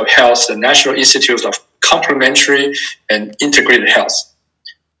Institute of Health, the National Institute of Complementary and Integrated Health.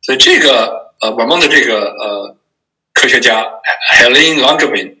 所以这个Vermont的这个科学家 Helen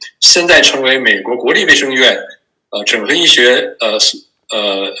Langevin 现在成为美国国立卫生院整合医学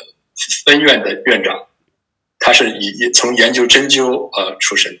分院的院长，他是从研究针灸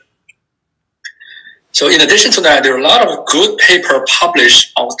出身的。So in addition to that, there are a lot of good paper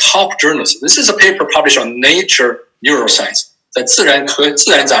published on top journals. This is a paper published on Nature Neuroscience. 在自然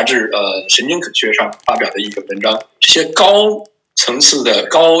杂志神经科学上发表的一个文章，这些高层次的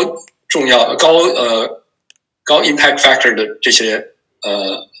高重要高 impact factor 的这些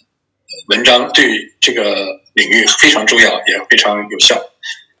文章对这个领域非常重要，也非常有效。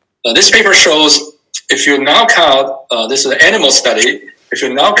This paper shows if you now count this is an animal study. If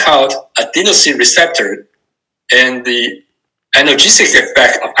you now count adenosine receptor and the analgesic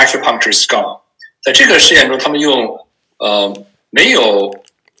effect of acupuncture is gone. 在这个实验中，他们用没有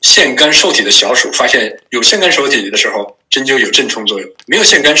腺苷受体的小鼠，发现有腺苷受体的时候，针灸有镇痛作用；没有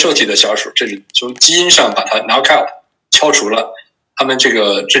腺苷受体的小鼠，这是从基因上把它 knock out 敲除了，它们这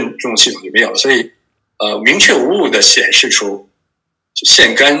个镇痛系统就没有了。所以明确无误的显示出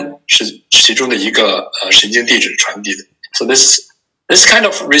腺苷是其中的一个神经递质传递的。So this kind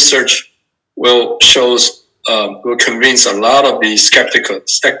of research will convince a lot of the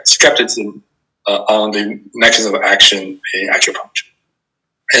skepticism on the mechanism of action in acupuncture.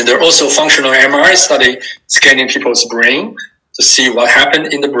 And there are also functional MRI study scanning people's brain to see what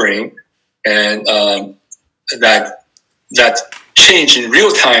happened in the brain, and that change in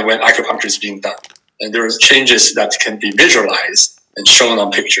real time when acupuncture is being done. And there are changes that can be visualized and shown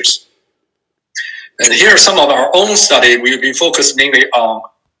on pictures. And here are some of our own study. We'll be focused mainly on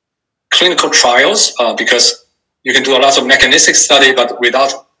clinical trials because you can do a lot of mechanistic study, but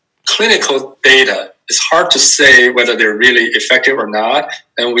without clinical data, it's hard to say whether they're really effective or not,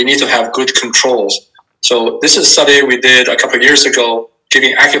 and we need to have good controls. So this is a study we did a couple of years ago,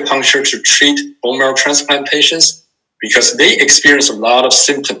 giving acupuncture to treat bone marrow transplant patients because they experience a lot of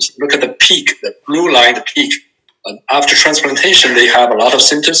symptoms. Look at the peak, the blue line, the peak. After transplantation, they have a lot of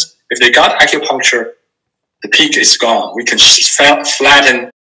symptoms. If they got acupuncture, the peak is gone. We can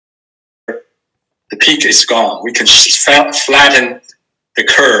flatten. The peak is gone. We can flatten the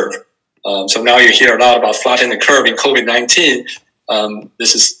curve. So now you hear a lot about flattening the curve in COVID-19.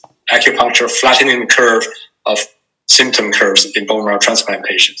 This is acupuncture flattening the curve of symptom curves in bone marrow transplant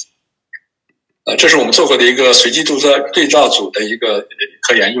patients. 这是我们做过的一个随机对照组的一个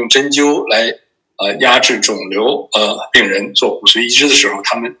科研，用针灸来压制肿瘤病人做骨髓移植的时候，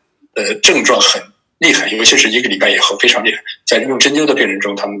他们的症状很厉害，尤其是1个礼拜以后非常厉害。在用针灸的病人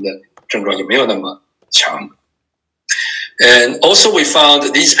中，他们的症状就没有那么强。And also we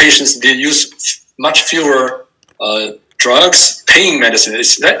found these patients they use much fewer drugs, pain medicine,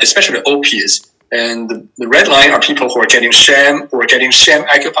 especially opiates. And the red line are people who are getting sham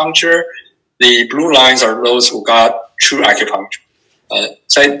acupuncture. The blue lines are those who got true acupuncture.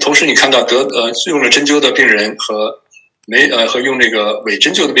 在同时你看到用了针灸的病人和用这个伪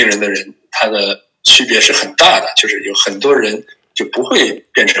针灸的病人的人，他的区别是很大的，就是有很多人就不会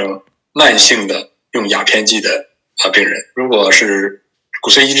变成慢性的用鸦片剂的病人。如果是骨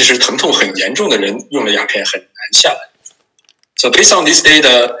髓移植时疼痛很严重的人，用了鸦片很难下来。So based on this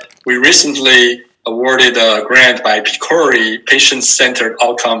data, we recently awarded a grant by PCORI, Patient-Centered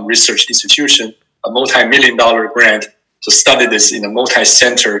Outcome Research Institution, a multi-million-dollar grant to study this in a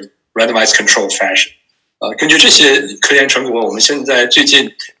multi-centered randomized controlled fashion. 根据这些科研成果，我们现在最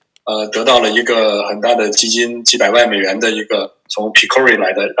近得到了一个很大的基金，几百万美元的一个从 Picori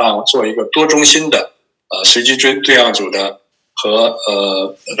来的，让做一个多中心的随机对样组的和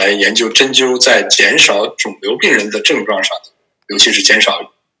来研究针灸在减少肿瘤病人的症状上，尤其是减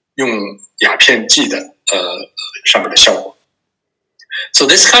少用鸦片剂的上面的效果。So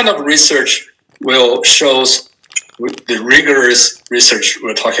this kind of research will shows the rigorous research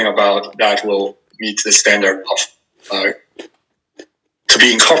we're talking about that will meet the standard of to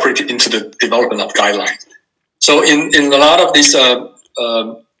be incorporated into the development of guidelines. So in a lot of these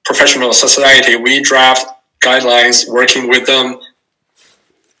professional society, we draft guidelines, working with them.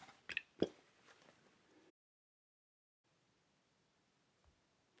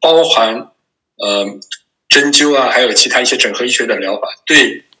 包含针灸啊，还有其他一些整合医学的疗法，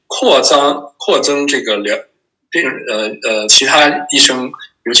对扩增这个其他医生，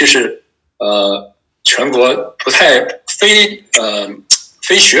尤其是全国不太非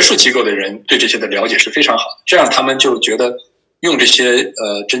学术机构的人对这些的了解是非常好的，这样他们就觉得用这些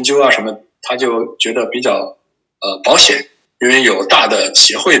针灸啊什么，他就觉得比较保险，因为有大的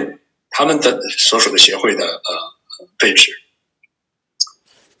协会，他们的所属的协会的配置。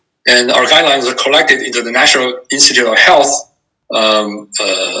And our guidelines are collected into the National Institute of Health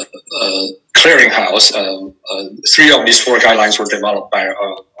clearinghouse. 3 of these 4 guidelines were developed by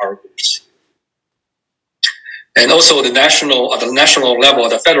our groups. And also at the national level, at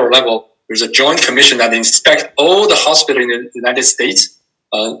the federal level, there's a joint commission that inspects all the hospitals in the United States.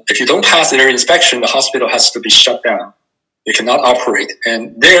 If you don't pass their inspection, the hospital has to be shut down. They cannot operate.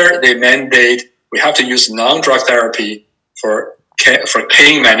 And there they mandate we have to use non-drug therapy for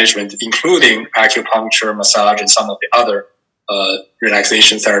pain management, including acupuncture, massage, and some of the other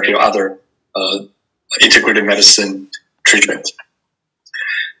relaxation therapy or other integrated medicine treatment.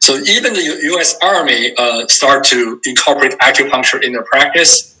 So even the U.S. Army start to incorporate acupuncture in their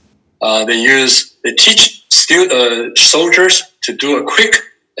practice. They teach soldiers to do a quick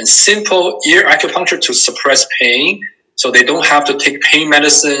and simple ear acupuncture to suppress pain, so they don't have to take pain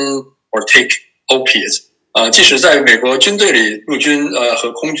medicine or take opiates. 即使在美国军队里，陆军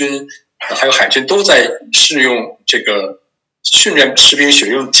和空军还有海军都在试用这个训练士兵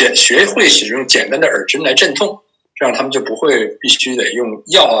学会使用简单的耳针来镇痛，这样他们就不会必须得用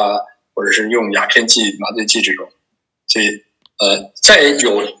药啊，或者是用鸦片剂、麻醉剂这种。所以在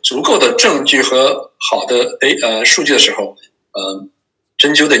有足够的证据和好的数据的时候，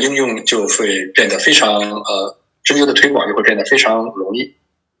针灸的应用就会变得非常针灸的推广就会变得非常容易。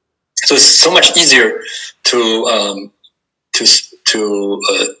So it's so much easier to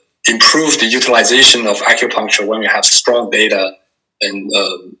improve the utilization of acupuncture when we have strong data and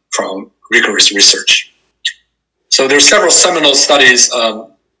from rigorous research. So there are several seminal studies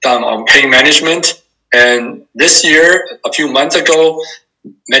done on pain management, and this year, a few months ago,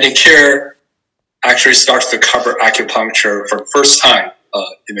 Medicare actually starts to cover acupuncture for the first time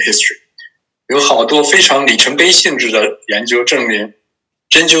in the history. 有好多非常里程碑性质的研究证明。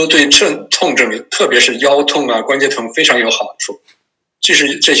针灸对痛症，特别是腰痛啊、关节痛非常有好处。这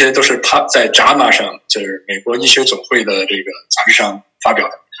些都是他在《JAMA》上，就是美国医学总会的这个杂志上发表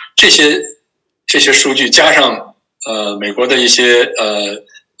的。这些数据加上美国的一些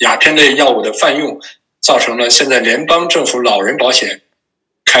鸦片类药物的泛用，造成了现在联邦政府老人保险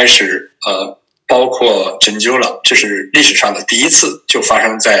开始包括针灸了。这是历史上的第一次，就发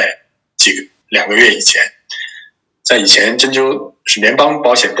生在2个月以前。在以前针灸是联邦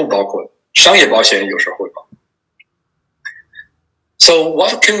保险不包括的，商业保险有时候会包。So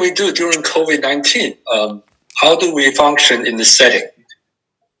what can we do during COVID-19? How do we function in this setting?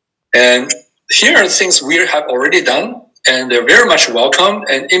 And here are things we have already done, and they're very much welcome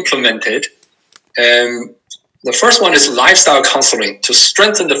and implemented. And the first one is lifestyle counseling to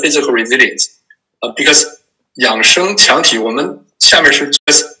strengthen the physical resilience. Because 养生强体，我们下面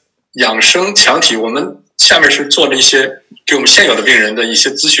是做了一些给我们现有的病人的一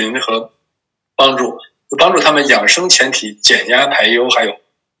些咨询和帮助他们养生前体、减压排忧，还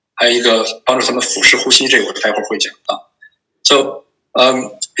有一个帮助他们腹式呼吸，这个我待会儿会讲啊。So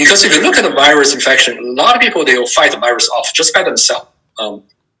because if you look at the virus infection, a lot of people they will fight the virus off just by themselves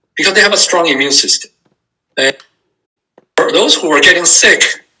because they have a strong immune system. And for those who are getting sick,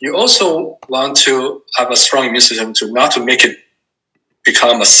 you also want to have a strong immune system to not to make it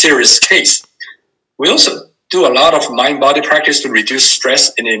become a serious case. We also do a lot of mind-body practice to reduce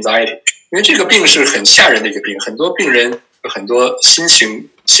stress and anxiety. 因为这个病是很吓人的一个病，很多病人有很多心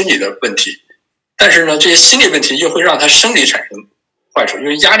理的问题，但是呢，这些心理问题又会让他生理产生坏处。因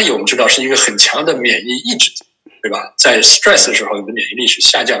为压力我们知道是一个很强的免疫抑制，对吧？在 stress 的时候，你的免疫力是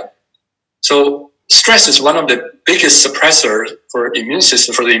下降的。So stress is one of the biggest suppressors for the immune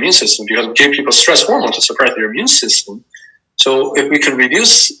system because we give people stress hormone to suppress their immune system. So if we can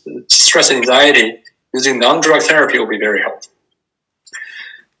reduce stress and anxiety using non-drug therapy, it will be very helpful.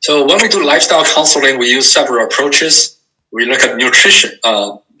 So when we do lifestyle counseling, we use several approaches. We look at nutrition.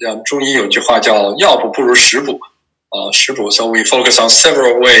 中医有句话叫药补不如食补。So we focus on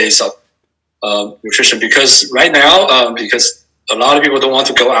several ways of nutrition because right now, because a lot of people don't want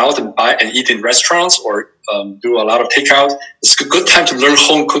to go out and buy and eat in restaurants or do a lot of takeout, it's a good time to learn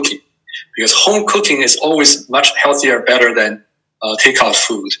home cooking because home cooking is always much healthier, better than takeout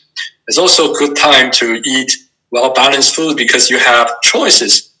food. It's also a good time to eat well-balanced food because you have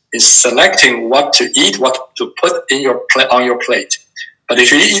choices in selecting what to eat, what to put in on your plate. But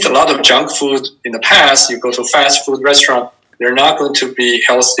if you eat a lot of junk food in the past, you go to a fast food restaurant, they're not going to be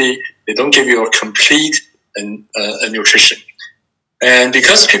healthy. They don't give you a complete nutrition. And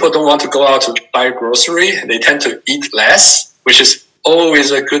because people don't want to go out to buy grocery, they tend to eat less, which is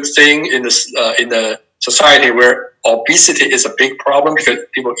always a good thing in the society where obesity is a big problem because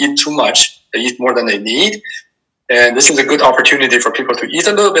people eat too much. They eat more than they need. And this is a good opportunity for people to eat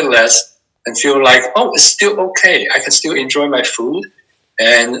a little bit less and feel like, oh, it's still okay. I can still enjoy my food.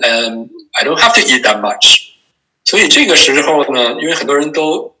 And I don't have to eat that much. 所以这个时候呢，因为很多人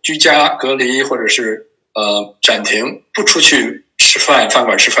都居家隔离或者是暂停，不出去吃饭，饭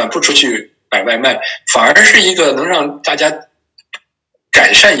馆吃饭，不出去买外卖，反而是一个能让大家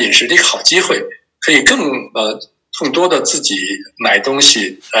改善饮食的一个好机会，可以更多的自己买东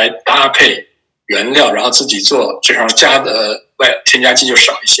西来搭配原料，然后自己做，这样加的添加剂就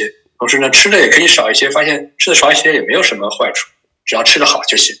少一些。同时呢，吃的也可以少一些，发现吃的少一些也没有什么坏处。只要吃得好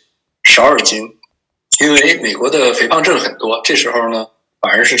就行，少而精。因为美国的肥胖症很多，这时候呢，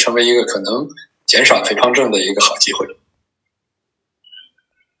反而是成为一个可能减少肥胖症的一个好机会。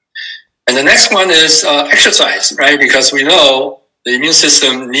And the next one is exercise, right? Because we know the immune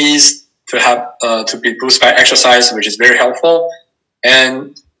system needs to have to be boosted by exercise, which is very helpful.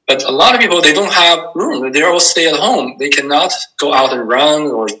 But a lot of people, they don't have room. They all stay at home. They cannot go out and run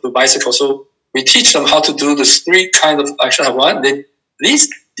or do bicycle. So we teach them how to do this 3 kinds of exercise. One, at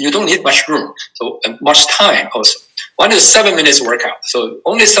least you don't need much room, so much time also. One is 7 minutes workout. So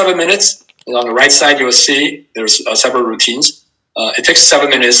only 7 minutes. And on the right side, you will see there's several routines. It takes 7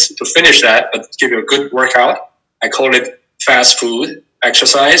 minutes to finish that, but give you a good workout. I call it fast food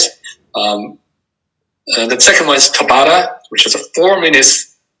exercise. The second one is Tabata, which is a 4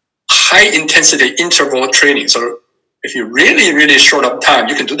 minutes high intensity interval training. So if you're really, really short of time,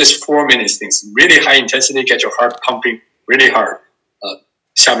 you can do this 4 minutes things. Really high intensity, get your heart pumping really hard.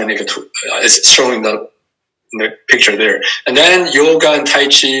 下面那个图 is showing in the picture there. And then yoga and tai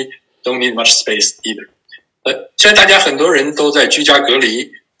chi don't need much space either. 现在大家很多人都在居家隔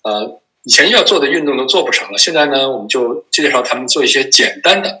离，以前要做的运动都做不成了。现在呢，我们就介绍他们做一些简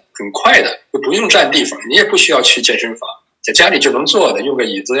单的、很快的，就不用占地方，你也不需要去健身房，在家里就能做的，用个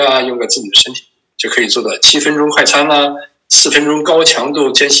椅子呀，用个自己的身体。就可以做的7分钟快餐啦，4分钟高强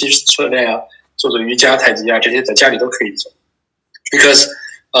度间隙训练啊，做瑜伽、太极啊，这些在家里都可以做。Because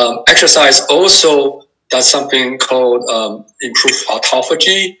exercise also does something called improved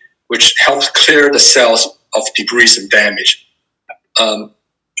autophagy, which helps clear the cells of debris and damage.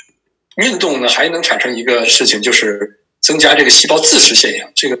 运动呢还能产生一个事情，就是增加这个细胞自噬现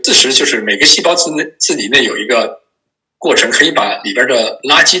象。这个自噬就是每个细胞自体内有一个过程，可以把里边的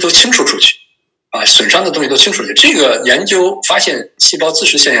垃圾都清除出去。损伤的东西都清楚了。这个研究发现细胞自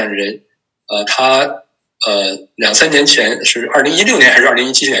噬现象的人，他2-3年前是2016年还是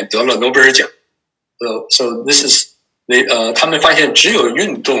2017年得了诺贝尔奖。So this is 他们发现只有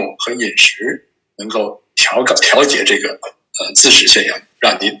运动和饮食能够调节这个自噬现象，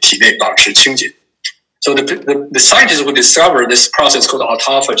让你体内保持清洁。So the scientists who discovered this process called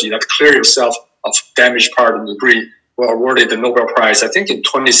autophagy, that clear yourself of damaged part and debris, were awarded the Nobel Prize, I think in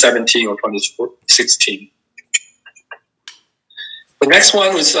 2017 or 2016. The next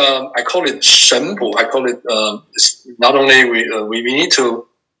one was, I call it 神补. I call it, not only we need to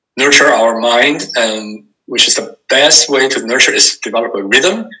nurture our mind, which is the best way to nurture is develop a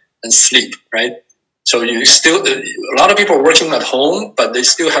rhythm and sleep, right? So you still, a lot of people are working at home, but they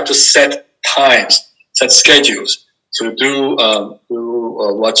still have to set times, set schedules to do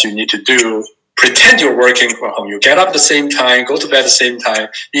what you need to do. Pretend you're working from home. You get up at the same time, go to bed at the same time,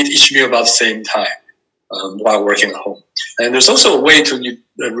 eat each meal about the same time while working at home. And there's also a way to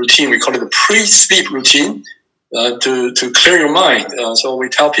a routine. We call it a pre-sleep routine to clear your mind. So we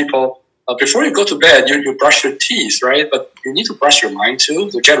tell people before you go to bed, you brush your teeth, right? But you need to brush your mind too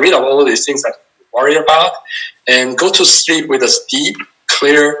to get rid of all these things that you worry about, and go to sleep with a deep,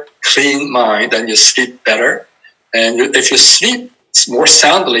 clear, clean mind, then you sleep better. And if you sleep more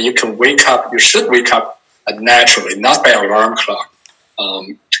soundly, you can wake up. You should wake up naturally, not by alarm clock.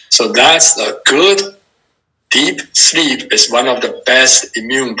 So that's a good deep sleep is one of the best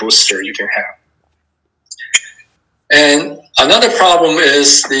immune booster you can have. And another problem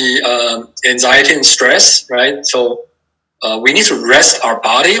is the anxiety and stress, right? So we need to rest our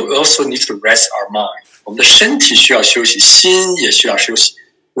body. We also need to rest our mind. 我们的身体需要休息，心也需要休息。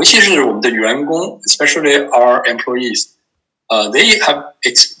尤其是我们的员工 ，especially our employees, they have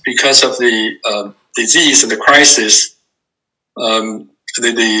because of the disease and the crisis,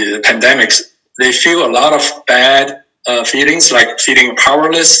 the pandemics, they feel a lot of bad feelings like feeling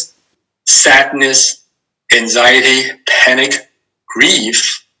powerless, sadness, anxiety, panic,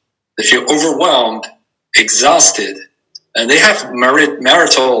 grief. They feel overwhelmed, exhausted, and they have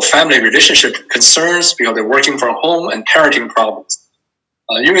marital family relationship concerns because they're working from home and parenting problems.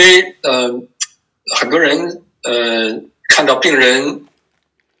 因为很多人看到病人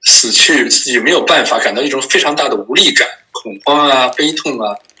死去，自己没有办法，感到一种非常大的无力感、恐慌啊、悲痛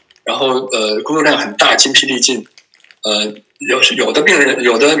啊，然后工作量很大，精疲力尽。有的病人、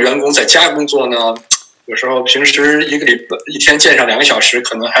有的员工在家工作呢，有时候平时一天见上2个小时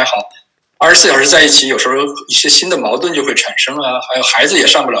可能还好，24小时在一起，有时候一些新的矛盾就会产生啊。还有孩子也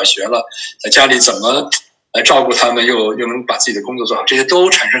上不了学了，在家里怎么来照顾他们，又能把自己的工作做好，这些都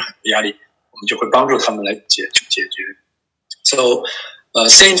产生很多压力，我们就会帮助他们来解决。So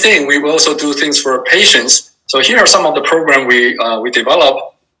same thing, we will also do things for patients. So here are some of the programs we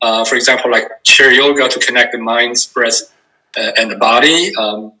develop. For example, like chair yoga to connect the mind, breath, and the body,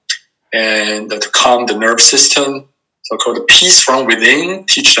 and to calm the nerve system. So-called peace from within.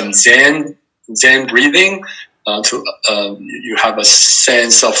 Teach them Zen breathing. You have a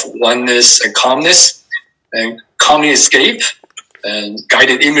sense of oneness and calmness, and calming escape, and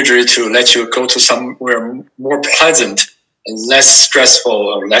guided imagery to let you go to somewhere more pleasant and less stressful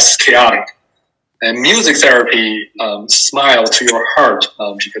or less chaotic. And music therapy, smile to your heart,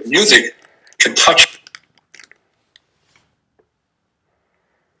 because music can touch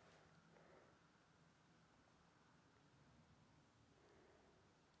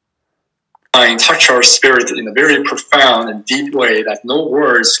our spirit in a very profound and deep way that no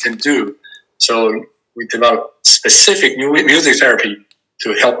words can do. So we develop specific music therapy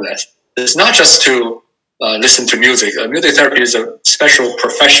to help that. It's not just to listen to music. Music therapy is a special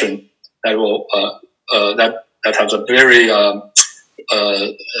profession that will that has a very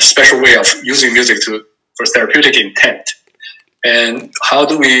special way of using music for therapeutic intent. And how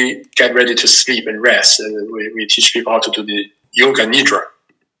do we get ready to sleep and rest? We teach people how to do the yoga nidra.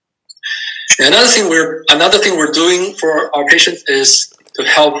 And another thing we're doing for our patients is to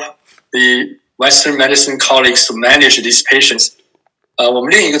help the Western medicine colleagues to manage these patients. 我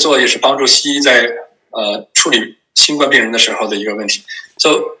们另一个做的也是帮助西医在处理新冠病人的时候的一个问题。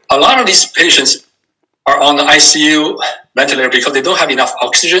So a lot of these patients are on the ICU ventilator because they don't have enough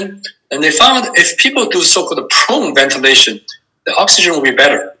oxygen, and they found if people do so-called prone ventilation, the oxygen will be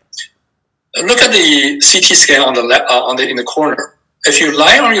better. Look at the CT scan in the corner. If you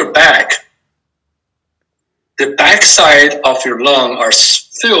lie on your back, the backside of your lung are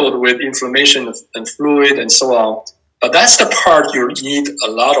filled with inflammation and fluid and so on. But that's the part you need a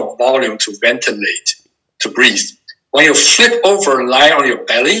lot of volume to ventilate, to breathe. When you flip over and lie on your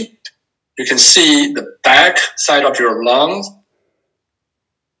belly, you can see the back side of your lungs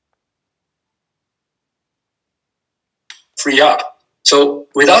free up. So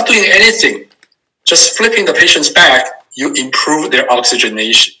without doing anything, just flipping the patient's back, you improve their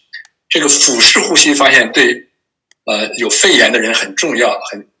oxygenation. 这个腹式呼吸发现对有肺炎的人很重要，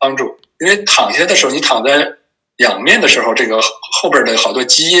很帮助。因为躺下的时候，你躺在仰面的时候，这个后边的好多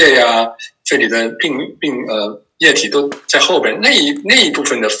积液呀，肺里的液体都在后边，那一部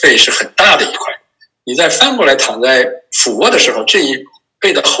分的肺是很大的一块。你再翻过来躺在俯卧的时候，这一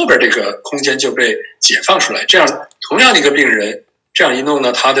背的后边这个空间就被解放出来。这样同样的一个病人，这样一弄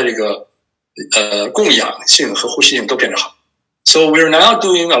呢，他的这个供氧性和呼吸性都变得好。So we're now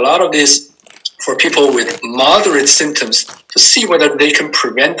doing a lot of this for people with moderate symptoms to see whether they can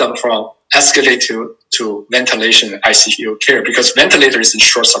prevent them from escalate to ventilation and ICU care, because ventilator is in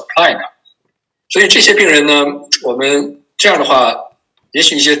short supply now. 所以这些病人呢，我们这样的话，也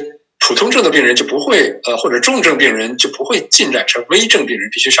许一些普通症的病人就不会或者重症病人就不会进展成危症病人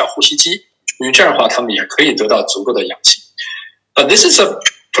必须上呼吸机，因为这样的话他们也可以得到足够的氧气。But this is a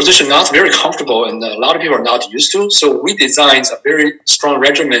position not very comfortable and a lot of people are not used to, so we designed a very strong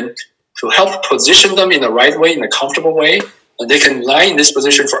regimen to help position them in the right way, in a comfortable way, and they can lie in this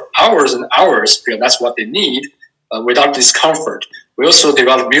position for hours and hours because that's what they need without discomfort. We also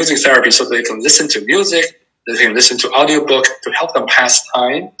develop music therapy so they can listen to music, they can listen to audiobook to help them pass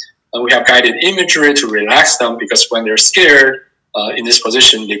time. And we have guided imagery to relax them because when they're scared in this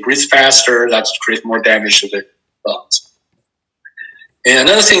position, they breathe faster. That creates more damage to the lungs. And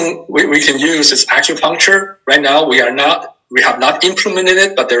another thing we can use is acupuncture. Right now, we have not implemented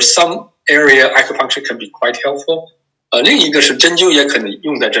it, but there's some area acupuncture can be quite helpful. 另一个是针灸也可能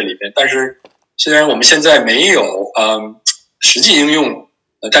用在这里面，但是虽然我们现在没有实际应用，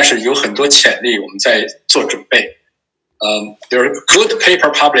但是有很多潜力，我们在做准备。There are good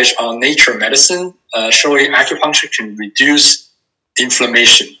paper published on Nature Medicine showing acupuncture can reduce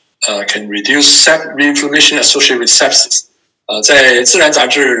inflammation, can reduce inflammation associated with sepsis. 在自然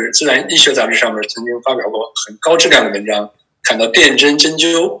医学杂志上面曾经发表过很高质量的文章，看到电针针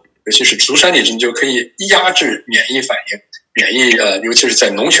灸，尤其是足三里针灸可以压制免疫反应，尤其是在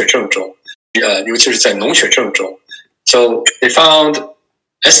脓血症中，So they found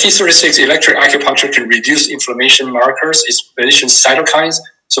ST36 electric acupuncture can reduce inflammation markers, especially cytokines.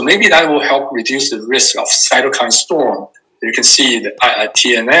 So maybe that will help reduce the risk of cytokine storm. You can see the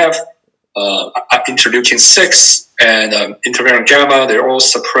TNF, interleukin-6, and interferon gamma. They're all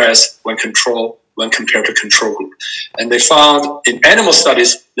suppressed when compared to control group. And they found in animal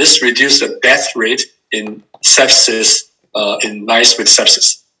studies this reduced the death rate in sepsis in mice with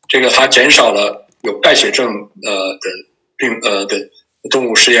sepsis. 这个它减少了有败血症的动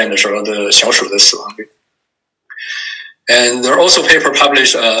物试验的时候的小鼠的死亡率。And there are also paper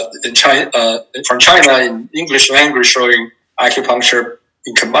published from China in English language showing acupuncture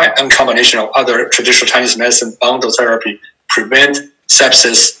in combination of other traditional Chinese medicine bundle therapy prevent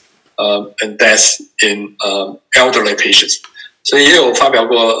sepsis and death in elderly patients. 所以也有发表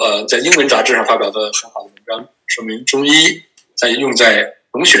过在英文杂志上发表的很好的文章，说明中医用在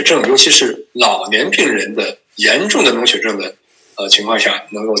脓血症，尤其是老年病人的严重的脓血症的情况下，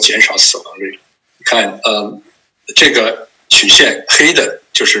能够减少死亡率。你看，这个曲线黑的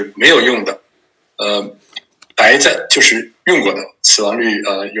就是没有用的，白的就是用过的，死亡率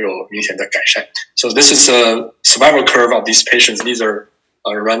有明显的改善。So this is a survival curve of these patients. These are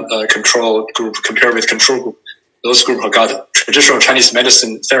control group compared with control group. Those group have got traditional Chinese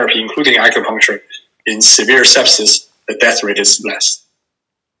medicine therapy, including acupuncture. In severe sepsis, the death rate is less.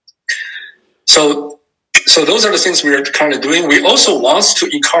 So those are the things we are kind of doing. We also want to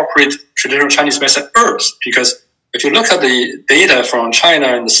incorporate traditional Chinese medicine herbs because if you look at the data from China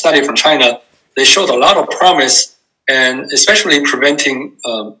and the study from China, they showed a lot of promise, and especially in preventing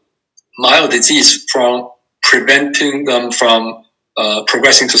mild disease from preventing them from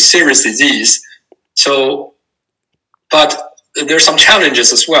progressing to serious disease. So, but there's some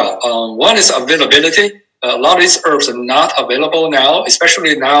challenges as well. One is availability. A lot of these herbs are not available now,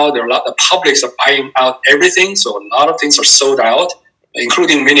 especially now there are a lot of publics are buying out everything. So a lot of things are sold out,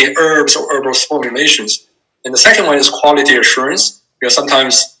 including many herbs or herbal formulations. And the second one is quality assurance, because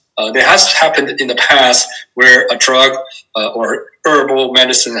sometimes there has happened in the past where a drug or herbal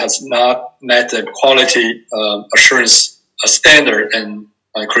medicine has not met the quality assurance standard and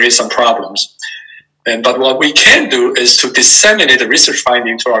create some problems. But what we can do is to disseminate the research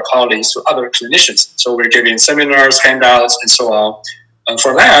finding to our colleagues, to other clinicians. So we're giving seminars, handouts, and so on. And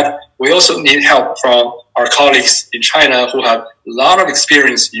for that, we also need help from our colleagues in China who have a lot of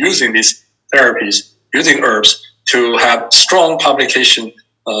experience using these therapies, using herbs, to have strong publication.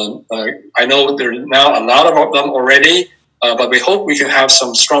 I know there are now a lot of them already, but we hope we can have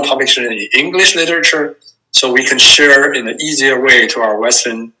some strong publication in English literature so we can share in an easier way to our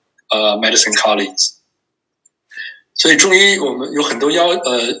Western medicine colleagues. 所以中医我们有很多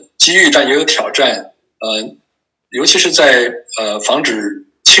机遇，但也有挑战。尤其是在防止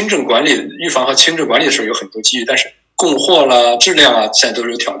轻症管理、预防和轻症管理的时候有很多机遇，但是供货啦、质量啊，现在都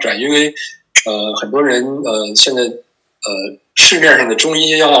有挑战。因为很多人现在市面上的中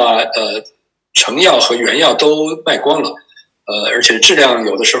医药啊、成药和原药都卖光了，而且质量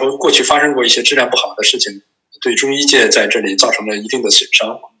有的时候过去发生过一些质量不好的事情，对中医界在这里造成了一定的损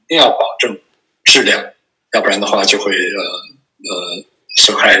伤。一定要保证质量，要不然的话就会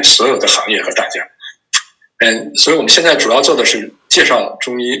损害所有的行业和大家。所以我们现在主要做的是介绍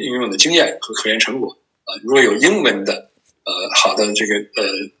中医应用的经验和科研成果。如果有英文的好的这个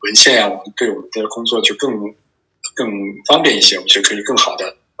文献啊，我们对我们的工作就更方便一些，我们就可以更好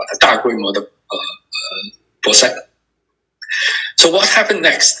的把它大规模的播散。So what happened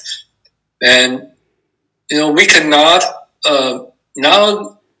next? And we cannot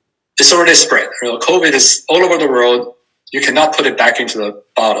now. It's already spread. COVID is all over the world. You cannot put it back into the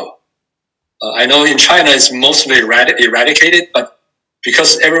bottle. I know in China it's mostly eradicated, but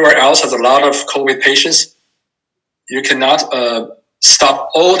because everywhere else has a lot of COVID patients, you cannot stop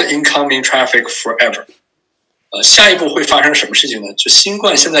all the incoming traffic forever。下一步会发生什么事情呢？就新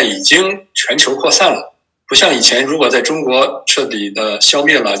冠现在已经全球扩散了，不像以前，如果在中国彻底的消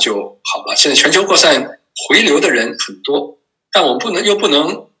灭了就好了。现在全球扩散，回流的人很多，但我们又不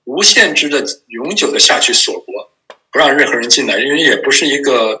能无限制的、永久的下去锁国，不让任何人进来，因为也不是一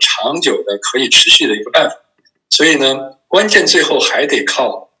个长久的可以持续的一个办法。所以呢，关键最后还得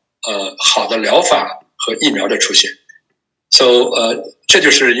靠好的疗法和疫苗的出现。So 这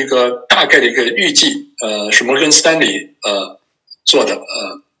就是一个大概的一个预计，是摩根斯丹利做的，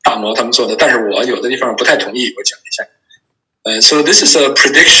大摩他们做的，但是我有的地方不太同意，我讲一下。So this is a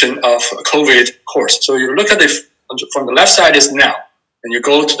prediction of COVID course. So you look at it from the left side is now, and you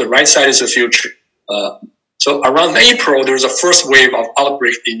go to the right side is the future. So around April, there's a first wave of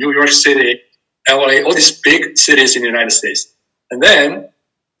outbreak in New York City, LA, all these big cities in the United States. And then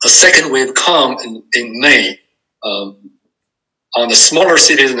a second wave come in May, on the smaller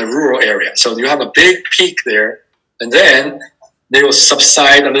cities in the rural area. So you have a big peak there, and then they will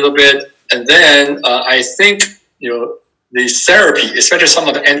subside a little bit. And then I think, the therapy, especially some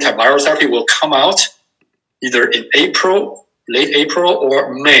of the antiviral therapy, will come out either in April, late April,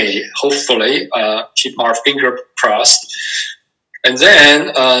 or May, hopefully. Keep our finger crossed. And then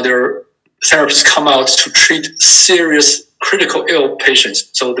their therapies come out to treat serious critical ill patients.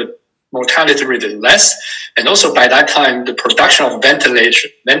 So the mortality rate is less. And also by that time, the production of ventilator,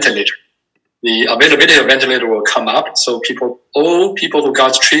 the availability of ventilator will come up. So all people who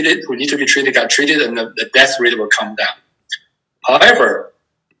got treated, who need to be treated, got treated, and the death rate will come down. However,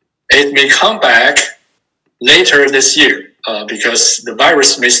 it may come back later this year because the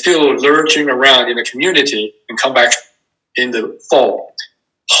virus may still lurching around in the community and come back in the fall.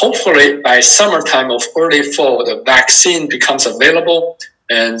 Hopefully, by summertime of early fall, the vaccine becomes available,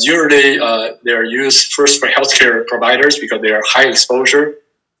 and usually they're used first for healthcare providers because they are high exposure,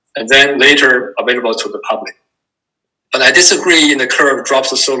 and then later available to the public. But I disagree in the curve drops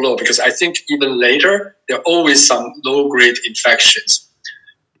so low because I think even later, there are always some low-grade infections.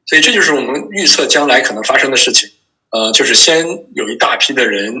 所以这就是我们预测将来可能发生的事情。就是先有一大批的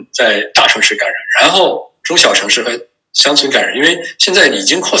人在大城市感染，然后中小城市和乡村感染，因为现在已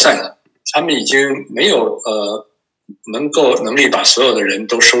经扩散了，他们已经没有能力把所有的人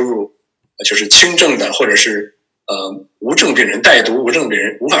都收入，就是轻症的或者是无症病人、带毒无症病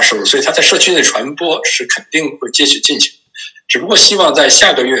人无法收入，所以他在社区内传播是肯定会继续进行。只不过希望在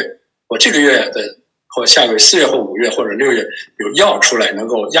下个月或这个月的或下个月4月或5月或者6月有药出来能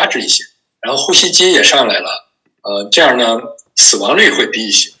够压制一些，然后呼吸机也上来了，这样呢死亡率会低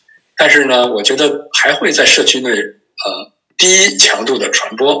一些。但是呢，我觉得还会在社区内低强度的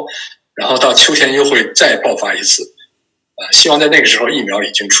传播，然后到秋天又会再爆发一次。希望在那个时候疫苗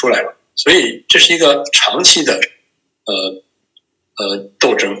已经出来了，所以这是一个长期的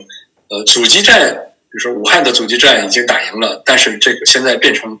斗争。阻击战，比如说武汉的阻击战已经打赢了，但是这个现在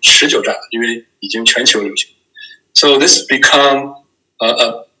变成持久战了，因为已经全球流行。So this become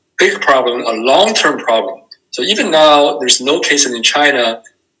a big problem, a long-term problem. So even now, there's no case in China,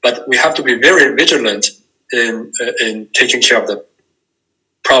 but we have to be very vigilant in taking care of the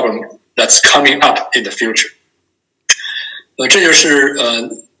problem that's coming up in the future. 这就是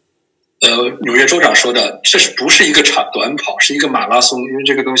纽约州长说的，这不是一个短跑，是一个马拉松，因为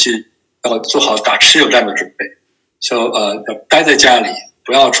这个东西要做好打持久战的准备。So 要待在家里，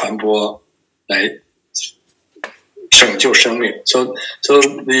不要传播，来拯救生命。So the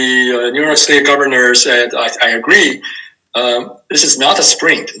New York State governor said, I agree. This is not a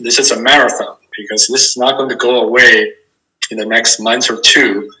sprint. This is a marathon because this is not going to go away in the next month or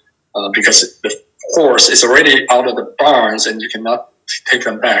two because the horse is already out of the barns and you cannot take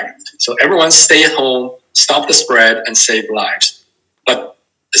them back. So everyone stay at home, stop the spread, and save lives. But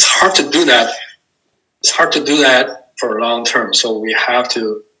it's hard to do that. It's hard to do that for a long term. So we have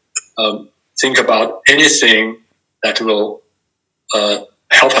to think about anything that will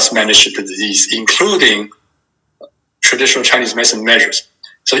help us manage the disease, including traditional Chinese medicine measures.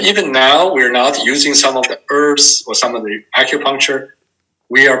 So even now, we're not using some of the herbs or some of the acupuncture.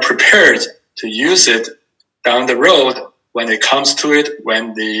 We are prepared to use it down the road when it comes to it,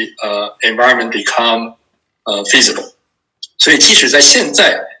 when the environment become feasible. 所以即使在现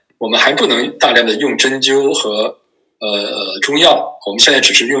在，我们还不能大量的用针灸和中药，我们现在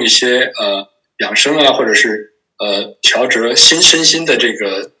只是用一些养生啊，或者是调节身心的这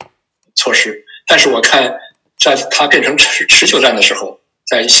个措施。但是我看在它变成持久战的时候，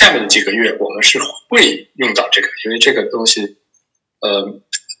在下面的几个月，我们是会用到这个，因为这个东西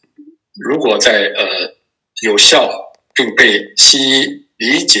如果在有效并被西医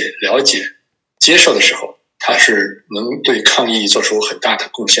理解、了解、接受的时候，它是能对抗疫做出很大的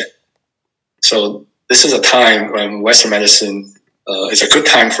贡献。So this is a time when Western medicine is a good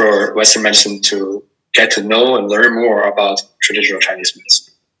time for Western medicine to get to know and learn more about traditional Chinese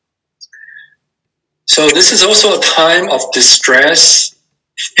medicine. So this is also a time of distress,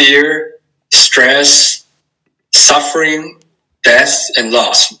 fear, stress, suffering, death, and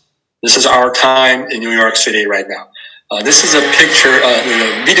loss. This is our time in New York City right now. This is a picture, a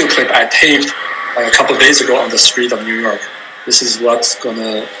video clip I taped a couple of days ago on the street of New York. This is what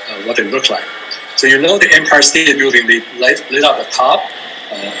it looked like. So you know the Empire State Building, they lit up the top.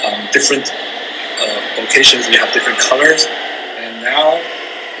 On different locations, we have different colors. And now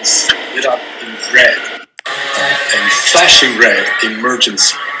it's lit up in red, and flashing red,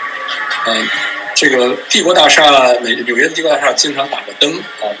 emergency. 这个帝国大厦，纽约的帝国大厦经常打个灯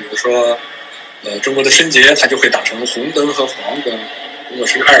啊，比如说，中国的春节它就会打成红灯和黄灯；如果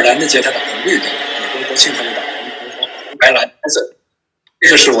是爱尔兰的节，它打成绿灯；美国国庆它就打成红、白、蓝、白色。这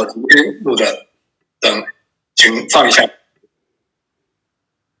个是我昨天录的灯，请放一下。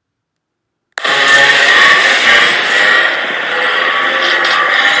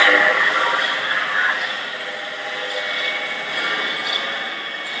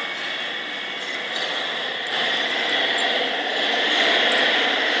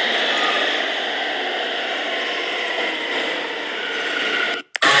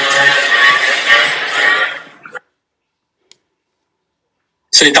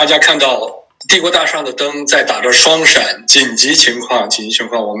所以大家看到帝国大厦的灯在打着双闪，紧急情况，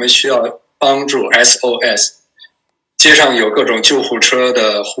我们需要帮助 SOS， 街上有各种救护车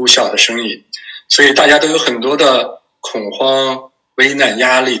的呼啸的声音，所以大家都有很多的恐慌、危难、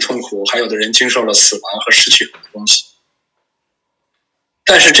压力、痛苦，还有的人经受了死亡和失去很多东西。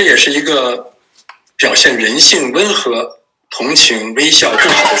但是这也是一个表现人性温和、同情、微笑、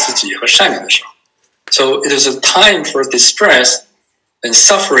更好的自己和善良的时候。So it is a time for distress and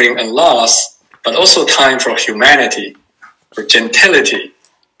suffering and loss, but also time for humanity, for gentility,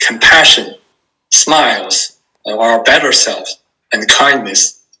 compassion, smiles, our better selves, and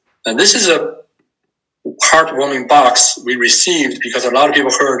kindness. And this is a heartwarming box we received because a lot of people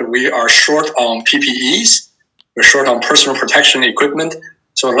heard we are short on PPEs, we're short on personal protection equipment,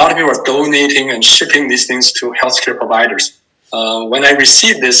 so a lot of people are donating and shipping these things to healthcare providers. When I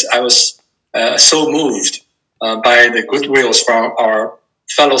received this, I was so moved by the goodwills from our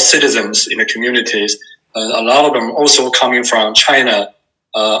fellow citizens in the communities. A lot of them also coming from China,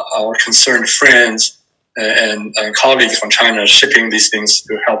 our concerned friends and colleagues from China shipping these things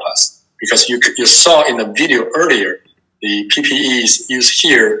to help us. Because you saw in the video earlier, the PPEs used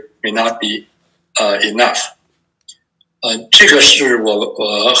here may not be enough. 这个是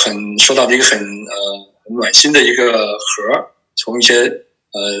我很收到的一个很暖心的一个盒，从一些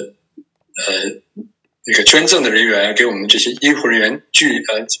那个捐赠的人员给我们这些医护人员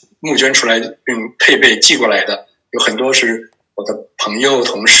募捐出来并配备寄过来的，有很多是我的朋友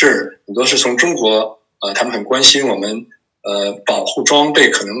同事，很多是从中国，他们很关心我们保护装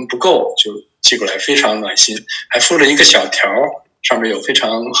备可能不够，就寄过来，非常暖心，还附了一个小条，上面有非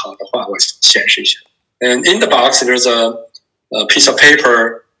常好的话，我显示一下。And in the box there's a piece of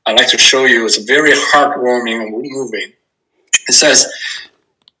paper I'd like to show you. It's very heartwarming and moving. It says,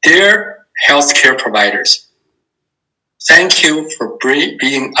 "Dear healthcare providers, thank you for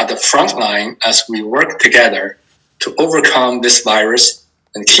being at the front line as we work together to overcome this virus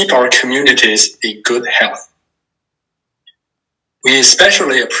and keep our communities in good health. We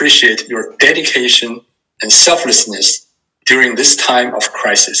especially appreciate your dedication and selflessness during this time of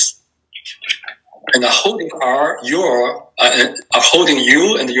crisis, and holding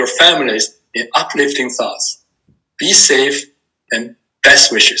you and your families in uplifting thoughts. Be safe and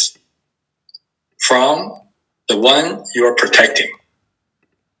best wishes. From the one you are protecting.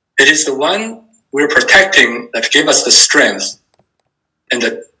 It is the one we're protecting that gave us the strength and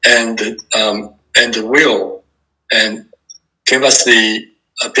the will and give us the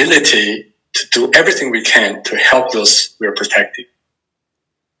ability to do everything we can to help those we're protecting."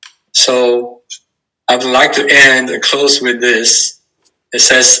 So I would like to end and close with this. It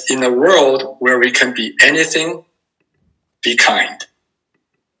says, "In a world where we can be anything, be kind."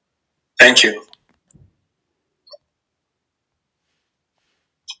 Thank you.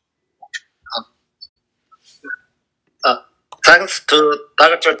 Thanks to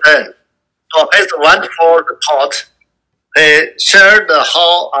Dr. Deng for his wonderful report. He shared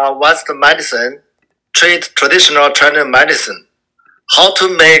how Western medicine treats traditional Chinese medicine, how to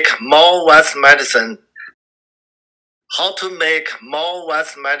make more Western medicine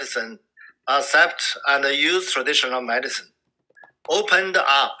accept and use traditional medicine, opened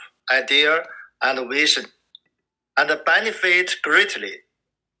up idea and vision and benefit greatly.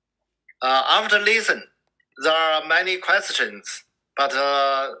 After listening, there are many questions, but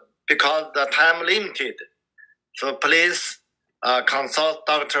because the time limited, so please consult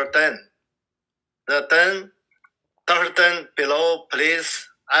Dr. Deng. Dr. Deng below, please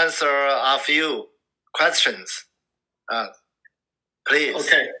answer a few questions. Please.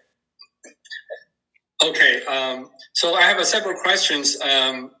 Okay. So I have several questions.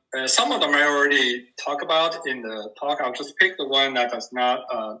 Some of them I already talked about in the talk. I'll just pick the one that does not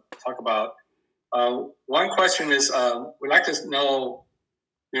talk about. One question is, we'd like to know,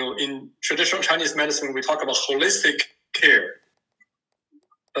 in traditional Chinese medicine, we talk about holistic care.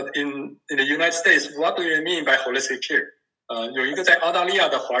 But in the United States, what do you mean by holistic care? 有一个在澳大利亚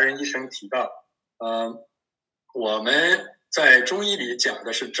的华人医生提到，我们在中医里讲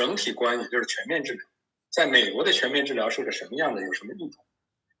的是整体观，也就是全面治疗。在美国的全面治疗是个什么样的？有什么异同？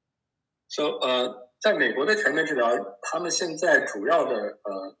 So 在美国的全面治疗，他们现在主要的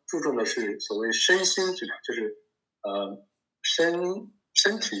注重的是所谓身心治疗，就是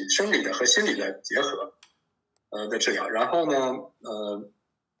身体生理的和心理的结合的治疗。然后呢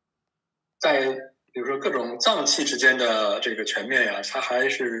在比如说各种脏器之间的这个全面呀，它还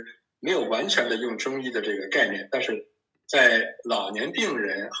是没有完全的用中医的这个概念，但是在老年病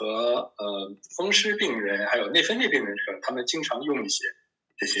人和风湿病人还有内分泌病人上，他们经常用一些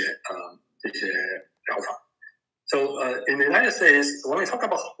这些疗法。So in the United States, when we talk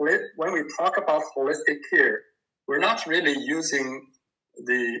about holistic care, we're not really using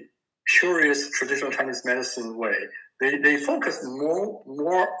the purest traditional Chinese medicine way. They focus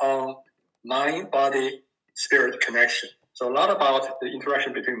more on mind, body, spirit connection. So a lot about the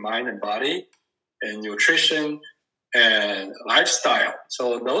interaction between mind and body, and nutrition, and lifestyle.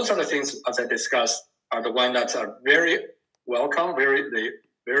 So those are the things, as I discussed, are the ones that are very welcome, very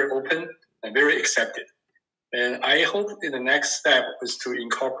open, and very accepted. And I hope in the next step is to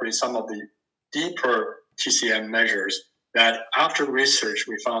incorporate some of the deeper TCM measures that after research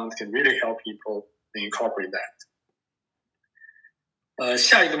we found can really help people incorporate that.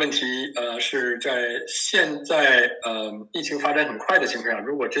 下一个问题是在现在疫情发展很快的情况下，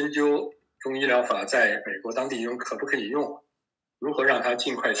如果针灸中医疗法在美国当地用，可不可以用？如何让它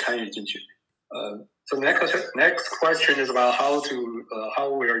尽快参与进去？So next question is about how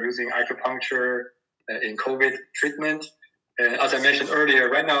we are using acupuncture in COVID treatment. And as I mentioned earlier,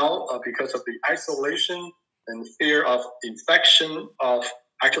 right now, because of the isolation and fear of infection of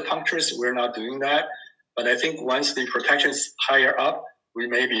acupuncturists, we're not doing that. But I think once the protection is higher up, we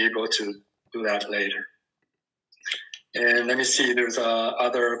may be able to do that later. And let me see, there's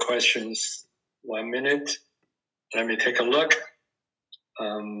other questions. 1 minute. Let me take a look.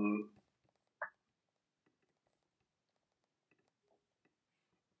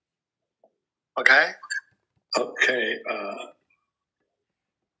 Okay.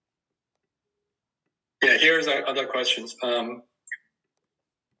 Yeah, here's other questions.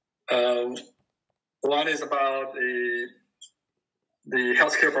 One is about the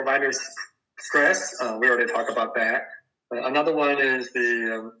healthcare providers' stress. We already talked about that. Another one is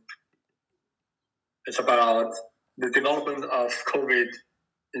it's about the development of COVID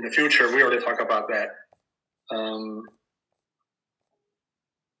in the future. We already talked about that.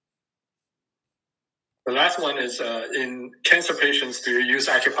 The last one is in cancer patients, do you use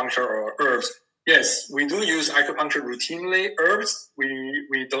acupuncture or herbs? Yes, we do use acupuncture routinely. Herbs,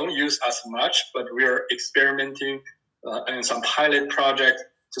 we don't use as much, but we are experimenting in some pilot project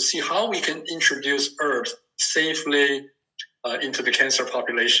to see how we can introduce herbs safely into the cancer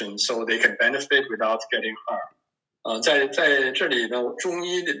population so they can benefit without getting harm. 在这里呢，中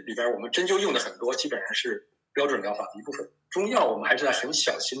医里边我们针灸用的很多，基本上是标准疗法的一部分。中药我们还是在很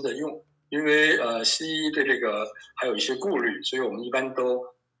小心的用。因为西医对这个还有一些顾虑，所以我们一般都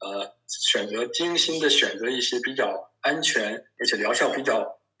精心的选择一些比较安全而且疗效比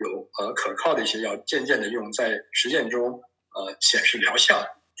较有可靠的一些药，渐渐的用，在实践中显示疗效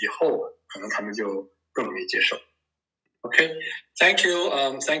以后，可能他们就更容易接受。Okay, thank you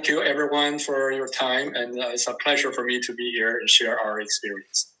everyone for your time, and it's a pleasure for me to be here and share our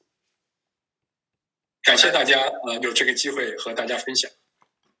experience. 感谢大家有这个机会和大家分享。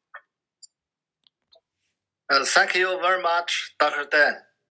Thank you very much, Dr. Deng.